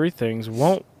sugary things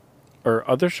work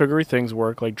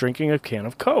like drinking a can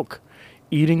of Coke.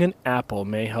 Eating an apple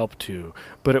may help too,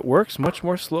 but it works much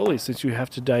more slowly since you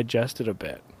have to digest it a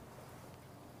bit.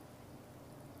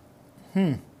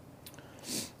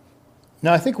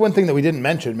 Now, I think one thing that we didn't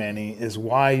mention, Manny, is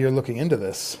why you're looking into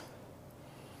this.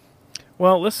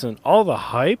 Well, listen, all the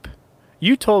hype.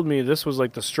 You told me this was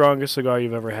like the strongest cigar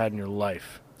you've ever had in your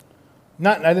life.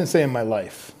 I didn't say in my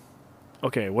life.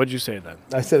 Okay, what'd you say then?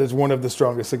 I said it's one of the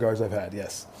strongest cigars I've had.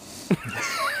 Yes.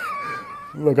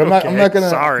 Look, I'm not gonna.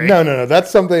 Sorry. No.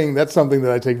 That's something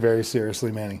that I take very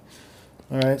seriously, Manny.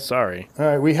 All right. Sorry. All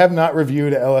right. We have not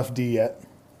reviewed a LFD yet.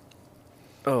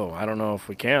 Oh, I don't know if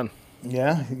we can.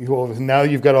 Yeah. Well, now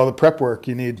you've got all the prep work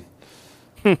you need.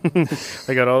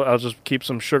 I'll just keep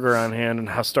some sugar on hand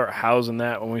and start housing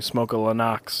that when we smoke a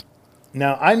Lennox.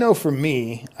 Now, I know for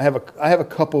me, I have a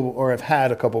couple, or I've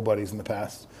had a couple buddies in the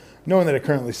past, no one that I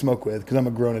currently smoke with because I'm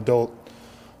a grown adult,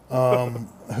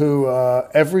 who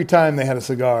every time they had a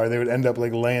cigar, they would end up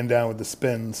like laying down with the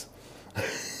spins.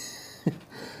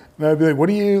 And I'd be like, what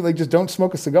do you, like, just don't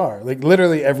smoke a cigar. Like,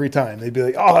 literally every time. They'd be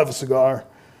like, I'll have a cigar.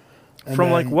 And From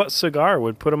then, like what cigar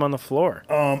would put them on the floor?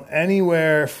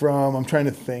 anywhere from, I'm trying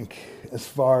to think, as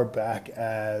far back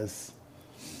as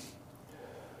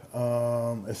a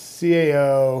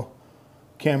CAO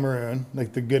Cameroon,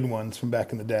 like the good ones from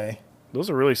back in the day.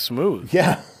 Those are really smooth.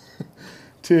 Yeah.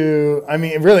 To, I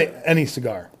mean, really any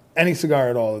cigar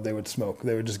at all that they would smoke.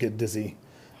 They would just get dizzy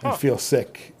and feel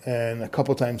sick, and a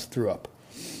couple times threw up.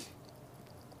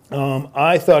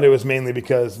 I thought it was mainly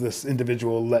because this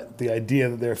individual let the idea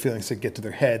that they were feeling sick get to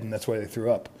their head, and that's why they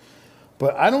threw up.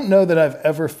 But I don't know that I've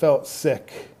ever felt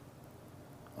sick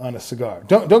on a cigar.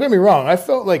 Don't get me wrong. I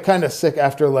felt like kind of sick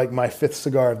after like my 5th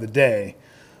cigar of the day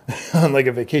on like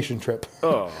a vacation trip.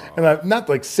 Oh. And I'm not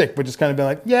like sick, but just kind of been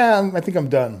like, yeah, I think I'm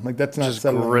done. Like that's not Just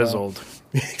settling well. grizzled.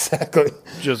 Exactly.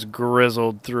 Just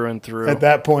grizzled through and through. At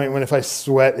that point, when if I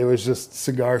sweat, it was just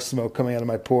cigar smoke coming out of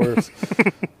my pores.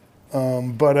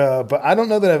 But I don't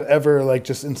know that I've ever, like,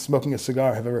 just in smoking a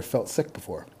cigar, have ever felt sick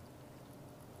before.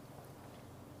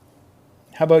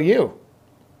 How about you?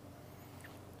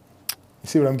 You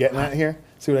see what I'm getting at here?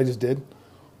 See what I just did?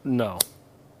 No.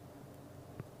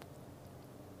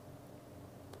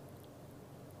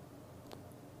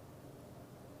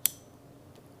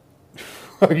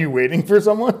 Are you waiting for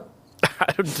someone?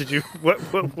 Did you?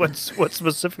 What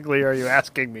specifically are you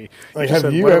asking me? Like, You have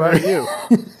said, you what ever- about you?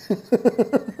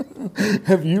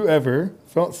 Have you ever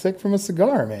felt sick from a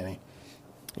cigar, Manny?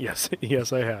 Yes,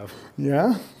 I have.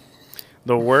 Yeah?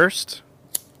 The worst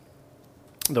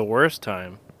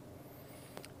time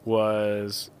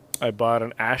was I bought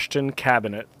an Ashton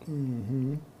cabinet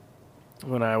when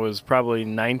I was probably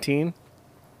 19,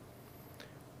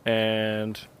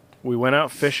 and we went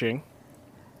out fishing,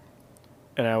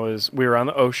 and we were on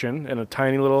the ocean in a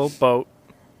tiny little boat,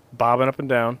 bobbing up and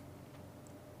down,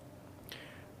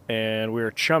 and we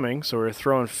were chumming, so we were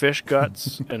throwing fish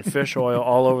guts and fish oil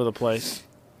all over the place.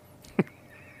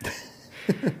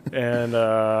 And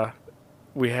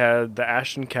we had the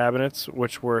Ashton cabinets,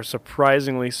 which were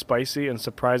surprisingly spicy and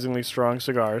surprisingly strong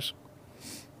cigars.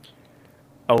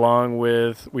 Along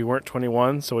with, we weren't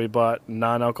 21, so we bought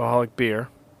non-alcoholic beer.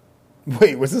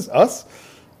 Wait, was this us?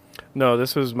 No,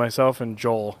 this was myself and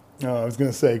Joel. Oh, I was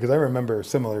going to say, because I remember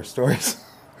similar stories.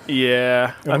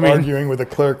 Yeah, I mean, arguing with a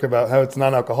clerk about how it's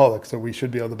non-alcoholic, so we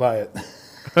should be able to buy it.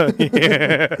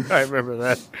 yeah, I remember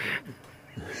that.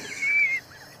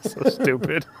 So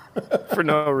stupid. For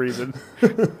no reason.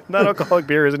 Non-alcoholic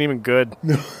beer isn't even good.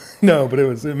 No, but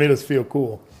it made us feel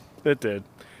cool. It did.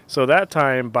 So that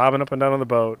time, bobbing up and down on the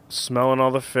boat, smelling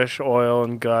all the fish oil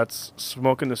and guts,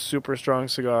 smoking the super strong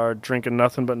cigar, drinking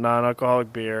nothing but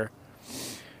non-alcoholic beer.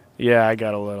 Yeah, I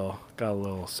got a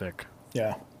little sick.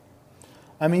 Yeah.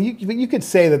 I mean, you could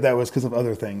say that was because of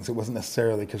other things. It wasn't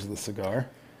necessarily because of the cigar.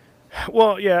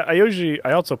 Well, yeah,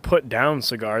 I also put down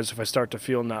cigars if I start to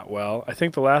feel not well. I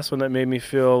think the last one that made me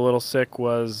feel a little sick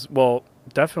was, well,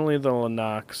 definitely the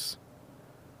Lennox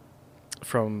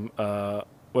from La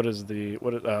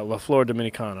Flor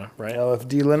Dominicana, right?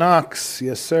 LFD Lennox,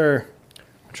 yes, sir.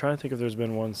 I'm trying to think if there's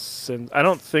been one since. I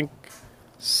don't think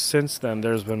since then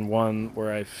there's been one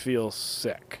where I feel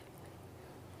sick.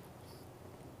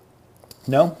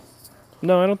 No?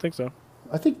 No, I don't think so.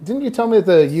 I think, didn't you tell me that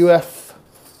the UF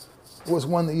was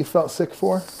one that you felt sick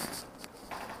for?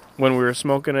 When we were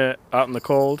smoking it out in the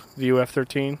cold, the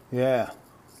UF13. Yeah.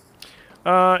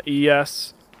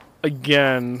 Yes.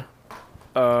 Again,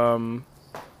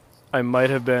 I might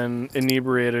have been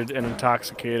inebriated and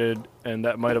intoxicated, and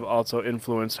that might have also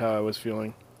influenced how I was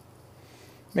feeling.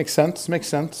 Makes sense. Makes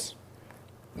sense.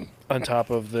 On top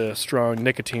of the strong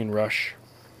nicotine rush.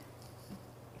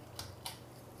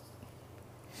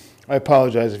 I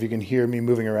apologize if you can hear me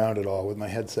moving around at all with my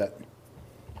headset.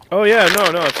 Oh, yeah,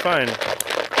 no, it's fine.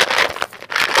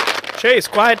 Chase,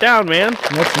 quiet down, man.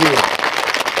 And that's you.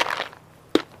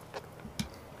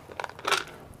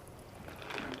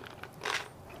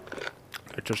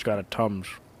 I just got a Tums.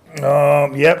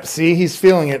 Yep. See, he's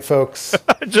feeling it, folks.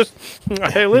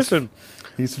 Hey, listen.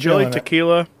 He's Chili, feeling it.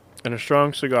 tequila, and a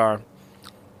strong cigar.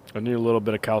 I need a little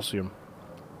bit of calcium.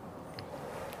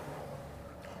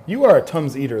 You are a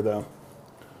Tums eater, though.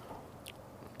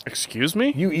 Excuse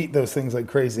me? You eat those things like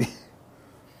crazy.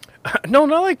 No,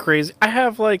 not like crazy. I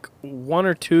have like 1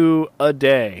 or 2 a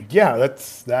day. Yeah,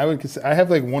 I have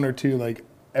like 1 or 2 like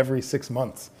every 6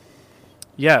 months.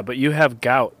 Yeah, but you have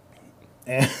gout.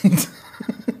 And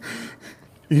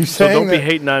you So saying don't be that,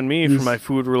 hating on me for my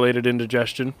food-related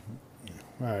indigestion.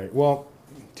 all right. Well,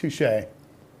 touche.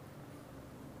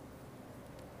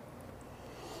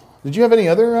 Did you have any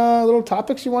other little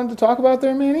topics you wanted to talk about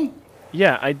there, Manny?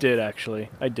 Yeah, I did, actually.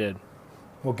 I did.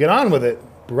 Well, get on with it,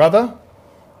 brother.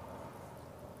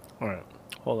 All right.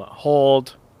 Hold on.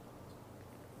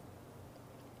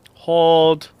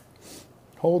 Hold.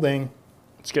 Holding.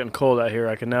 It's getting cold out here.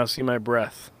 I can now see my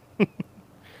breath. No,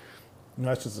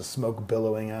 that's just the smoke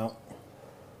billowing out.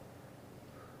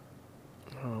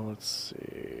 Oh, let's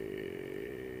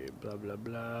see. Blah, blah,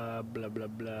 blah, blah, blah,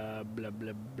 blah, blah,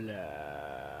 blah,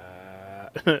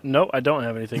 blah. No, I don't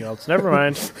have anything else. Never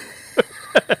mind.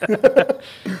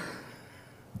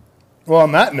 Well,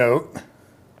 on that note,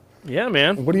 Yeah,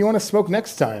 man. what do you want to smoke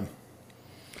next time?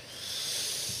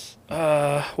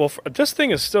 Well, this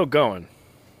thing is still going.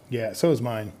 Yeah, so is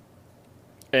mine.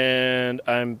 And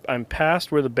I'm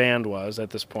past where the band was at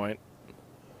this point.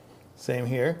 Same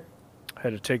here. I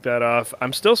had to take that off.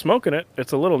 I'm still smoking it.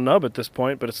 It's a little nub at this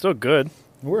point, but it's still good.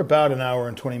 We're about an hour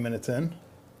and 20 minutes in.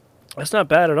 That's not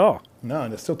bad at all. No,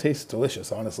 and it still tastes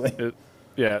delicious, honestly.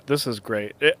 Yeah, this is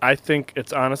great. I think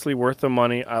it's honestly worth the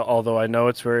money, although I know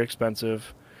it's very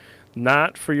expensive.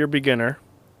 Not for your beginner,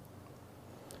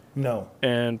 No.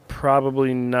 and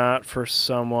probably not for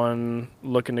someone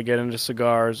looking to get into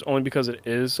cigars, only because it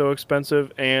is so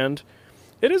expensive, and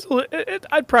it is.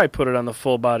 I'd probably put it on the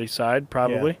full body side,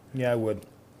 probably. Yeah, I would.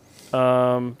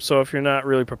 So if you're not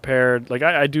really prepared, like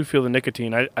I do feel the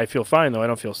nicotine. I feel fine though. I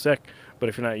don't feel sick. But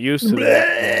if you're not used to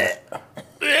that,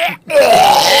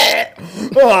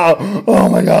 Oh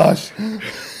my gosh.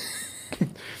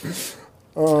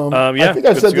 yeah, I think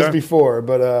I've good said cigar. this before,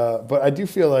 but I do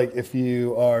feel like if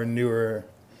you are newer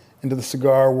into the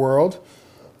cigar world,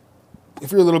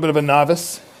 if you're a little bit of a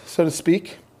novice, so to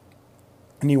speak,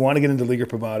 and you want to get into Liga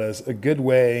Privadas, a good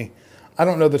way, I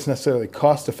don't know that's necessarily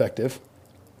cost effective,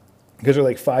 because they're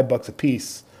like $5 a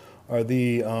piece, are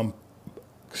the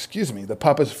the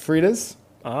Papas Fritas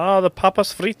The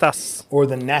papas fritas. or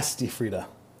the Nasty Frita.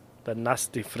 The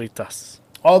nasty fritas.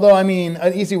 Although, I mean,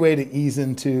 an easy way to ease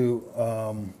into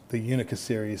the Unica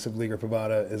series of Liga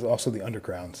Privada is also the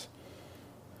Undercrowns.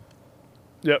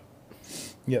 Yep.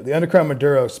 Yeah, the Undercrown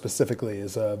Maduro specifically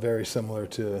is very similar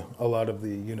to a lot of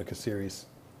the Unica series.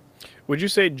 Would you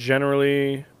say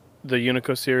generally the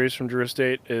Unico series from Drew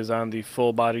Estate is on the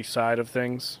full body side of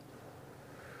things?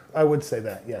 I would say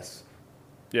that, yes.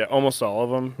 Yeah, almost all of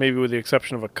them. Maybe with the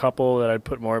exception of a couple that I'd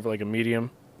put more of like a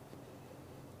medium.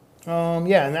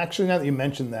 Yeah, and actually now that you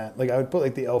mentioned that, like I would put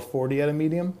like the L40 at a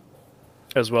medium.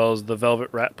 As well as the Velvet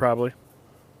Rat, probably.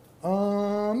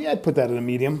 Yeah, I'd put that at a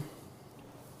medium.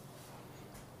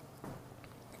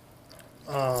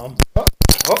 Hold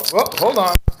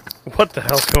on. What the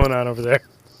hell's going on over there?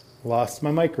 Lost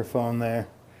my microphone there.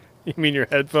 You mean your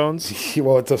headphones?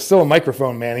 Well, still a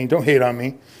microphone, Manny. Don't hate on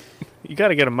me. You got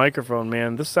to get a microphone,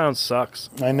 man. This sound sucks.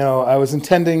 I know. I was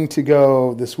intending to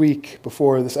go this week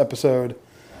before this episode,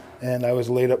 and I was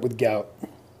laid up with gout.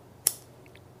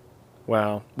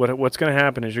 Wow. What's going to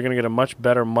happen is you're going to get a much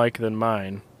better mic than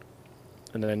mine,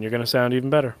 and then you're going to sound even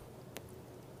better.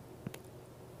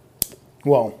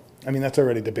 Well, I mean, that's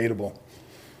already debatable,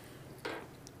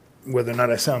 whether or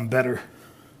not I sound better.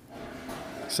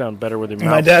 Sound better with your mouth.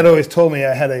 My dad always told me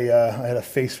I had a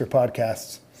face for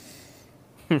podcasts.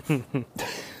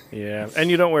 Yeah, and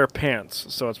you don't wear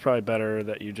pants, so it's probably better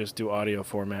that you just do audio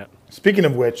format. Speaking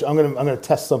of which, I'm gonna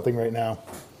test something right now.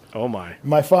 Oh, my.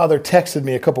 My father texted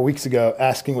me a couple weeks ago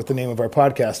asking what the name of our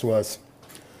podcast was.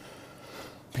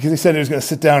 Because he said he was going to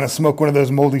sit down and smoke one of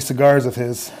those moldy cigars of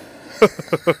his.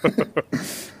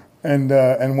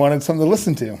 and wanted something to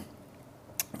listen to.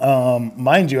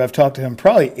 Mind you, I've talked to him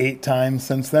probably 8 times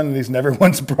since then, and he's never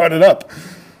once brought it up.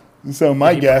 So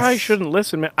my guess... probably shouldn't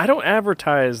listen, man. I don't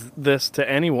advertise this to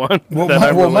anyone.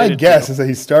 Well, my guess is that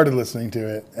he started listening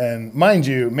to it. And mind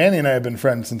you, Manny and I have been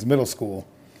friends since middle school.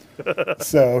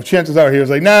 So chances are he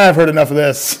was like, nah, I've heard enough of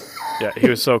this. Yeah, he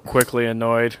was so quickly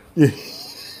annoyed.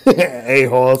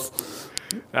 A-holes.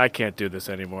 I can't do this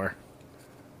anymore.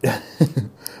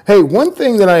 Hey, one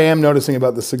thing that I am noticing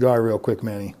about the cigar real quick,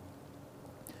 Manny,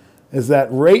 is that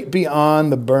right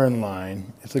beyond the burn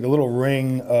line, it's like a little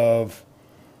ring of...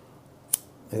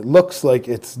 It looks like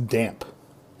it's damp.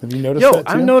 Have you noticed that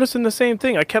too? I'm noticing the same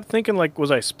thing. I kept thinking, like,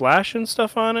 was I splashing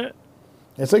stuff on it?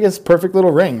 It's like it's a perfect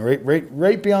little ring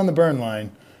right beyond the burn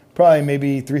line. Probably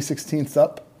maybe 3/16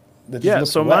 up. Yeah,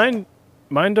 so wet.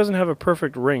 Mine doesn't have a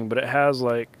perfect ring, but it has,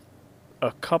 like,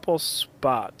 a couple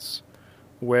spots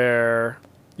where,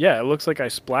 yeah, it looks like I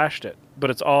splashed it. But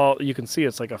it's all, you can see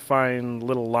it's like a fine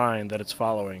little line that it's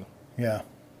following. Yeah.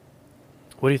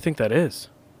 What do you think that is?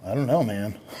 I don't know,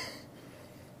 man.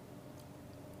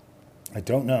 I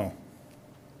don't know.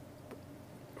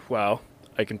 Well,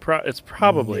 it's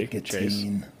probably, Chase,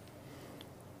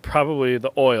 probably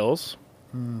the oils.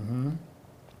 Mm-hmm.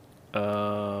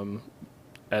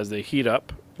 As they heat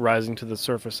up, rising to the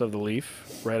surface of the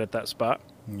leaf, right at that spot.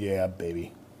 Yeah,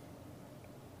 baby.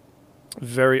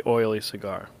 Very oily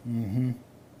cigar. Mm-hmm.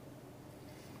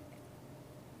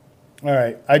 All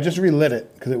right, I just relit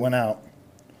it because it went out.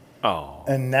 Oh.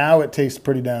 And now it tastes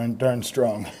pretty darn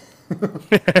strong.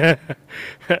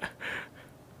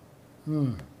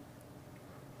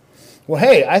 Well,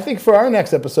 hey, I think for our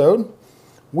next episode,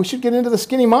 we should get into the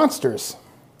Skinny Monsters.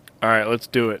 All right, let's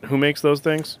do it. Who makes those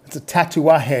things? It's a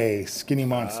Tatuaje Skinny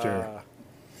Monster.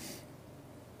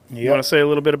 You want to say a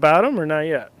little bit about them or not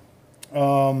yet?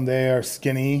 They are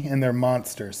skinny and they're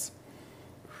monsters.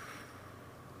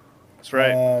 That's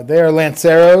right. They are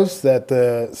Lanceros that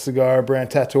the cigar brand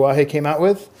Tatuaje came out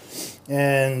with.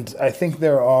 And I think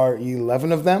there are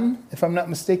 11 of them, if I'm not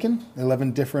mistaken.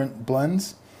 11 different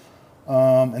blends.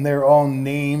 And they're all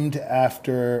named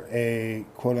after a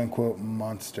quote-unquote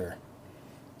monster.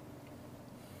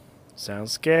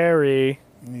 Sounds scary.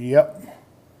 Yep.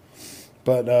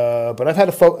 But I've had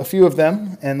a few of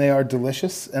them, and they are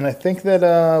delicious. And I think that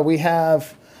I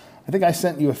think I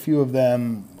sent you a few of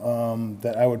them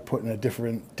that I would put in a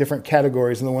different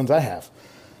categories than the ones I have.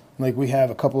 Like we have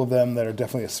a couple of them that are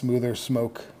definitely a smoother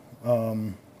smoke,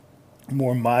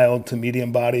 more mild to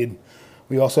medium bodied.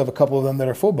 We also have a couple of them that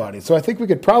are full bodied. So I think we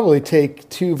could probably take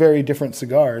 2 very different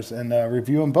cigars and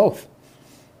review them both.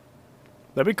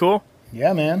 That'd be cool.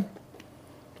 Yeah, man.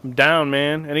 I'm down,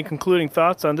 man. Any concluding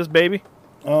thoughts on this baby?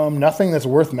 Nothing that's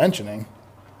worth mentioning.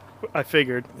 I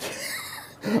figured.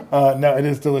 No, it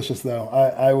is delicious, though.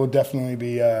 I will definitely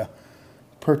be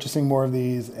purchasing more of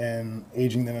these and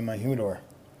aging them in my humidor.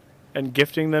 And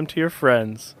gifting them to your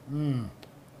friends.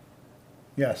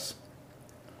 Yes.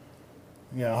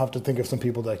 Yeah, I'll have to think of some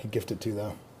people that I could gift it to,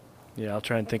 though. Yeah, I'll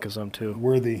try and think of some, too.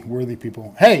 Worthy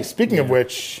people. Hey, speaking of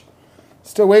which,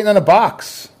 still waiting on a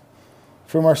box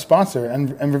from our sponsor,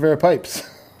 and Rivera Pipes.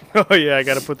 Oh, yeah, I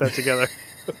got to put that together.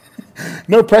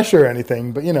 No pressure or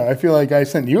anything, but, I feel like I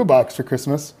sent you a box for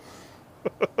Christmas.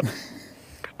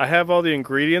 I have all the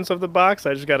ingredients of the box.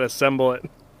 I just got to assemble it.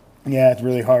 Yeah, it's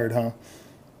really hard, huh?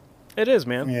 It is,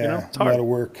 man. Yeah, it's hard. A lot of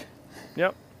work.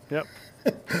 Yep.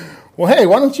 Well, hey,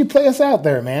 why don't you play us out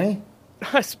there, Manny?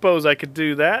 I suppose I could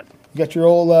do that. You got your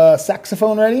old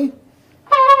saxophone ready?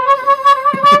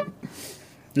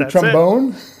 Your That's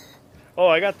trombone? It. Oh,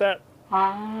 I got that.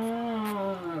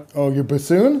 Oh, your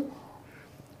bassoon?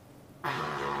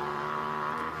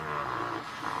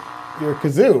 Your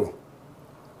kazoo?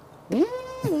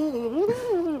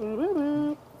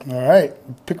 All right.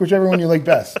 Pick whichever one you like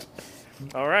best.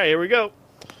 All right, here we go.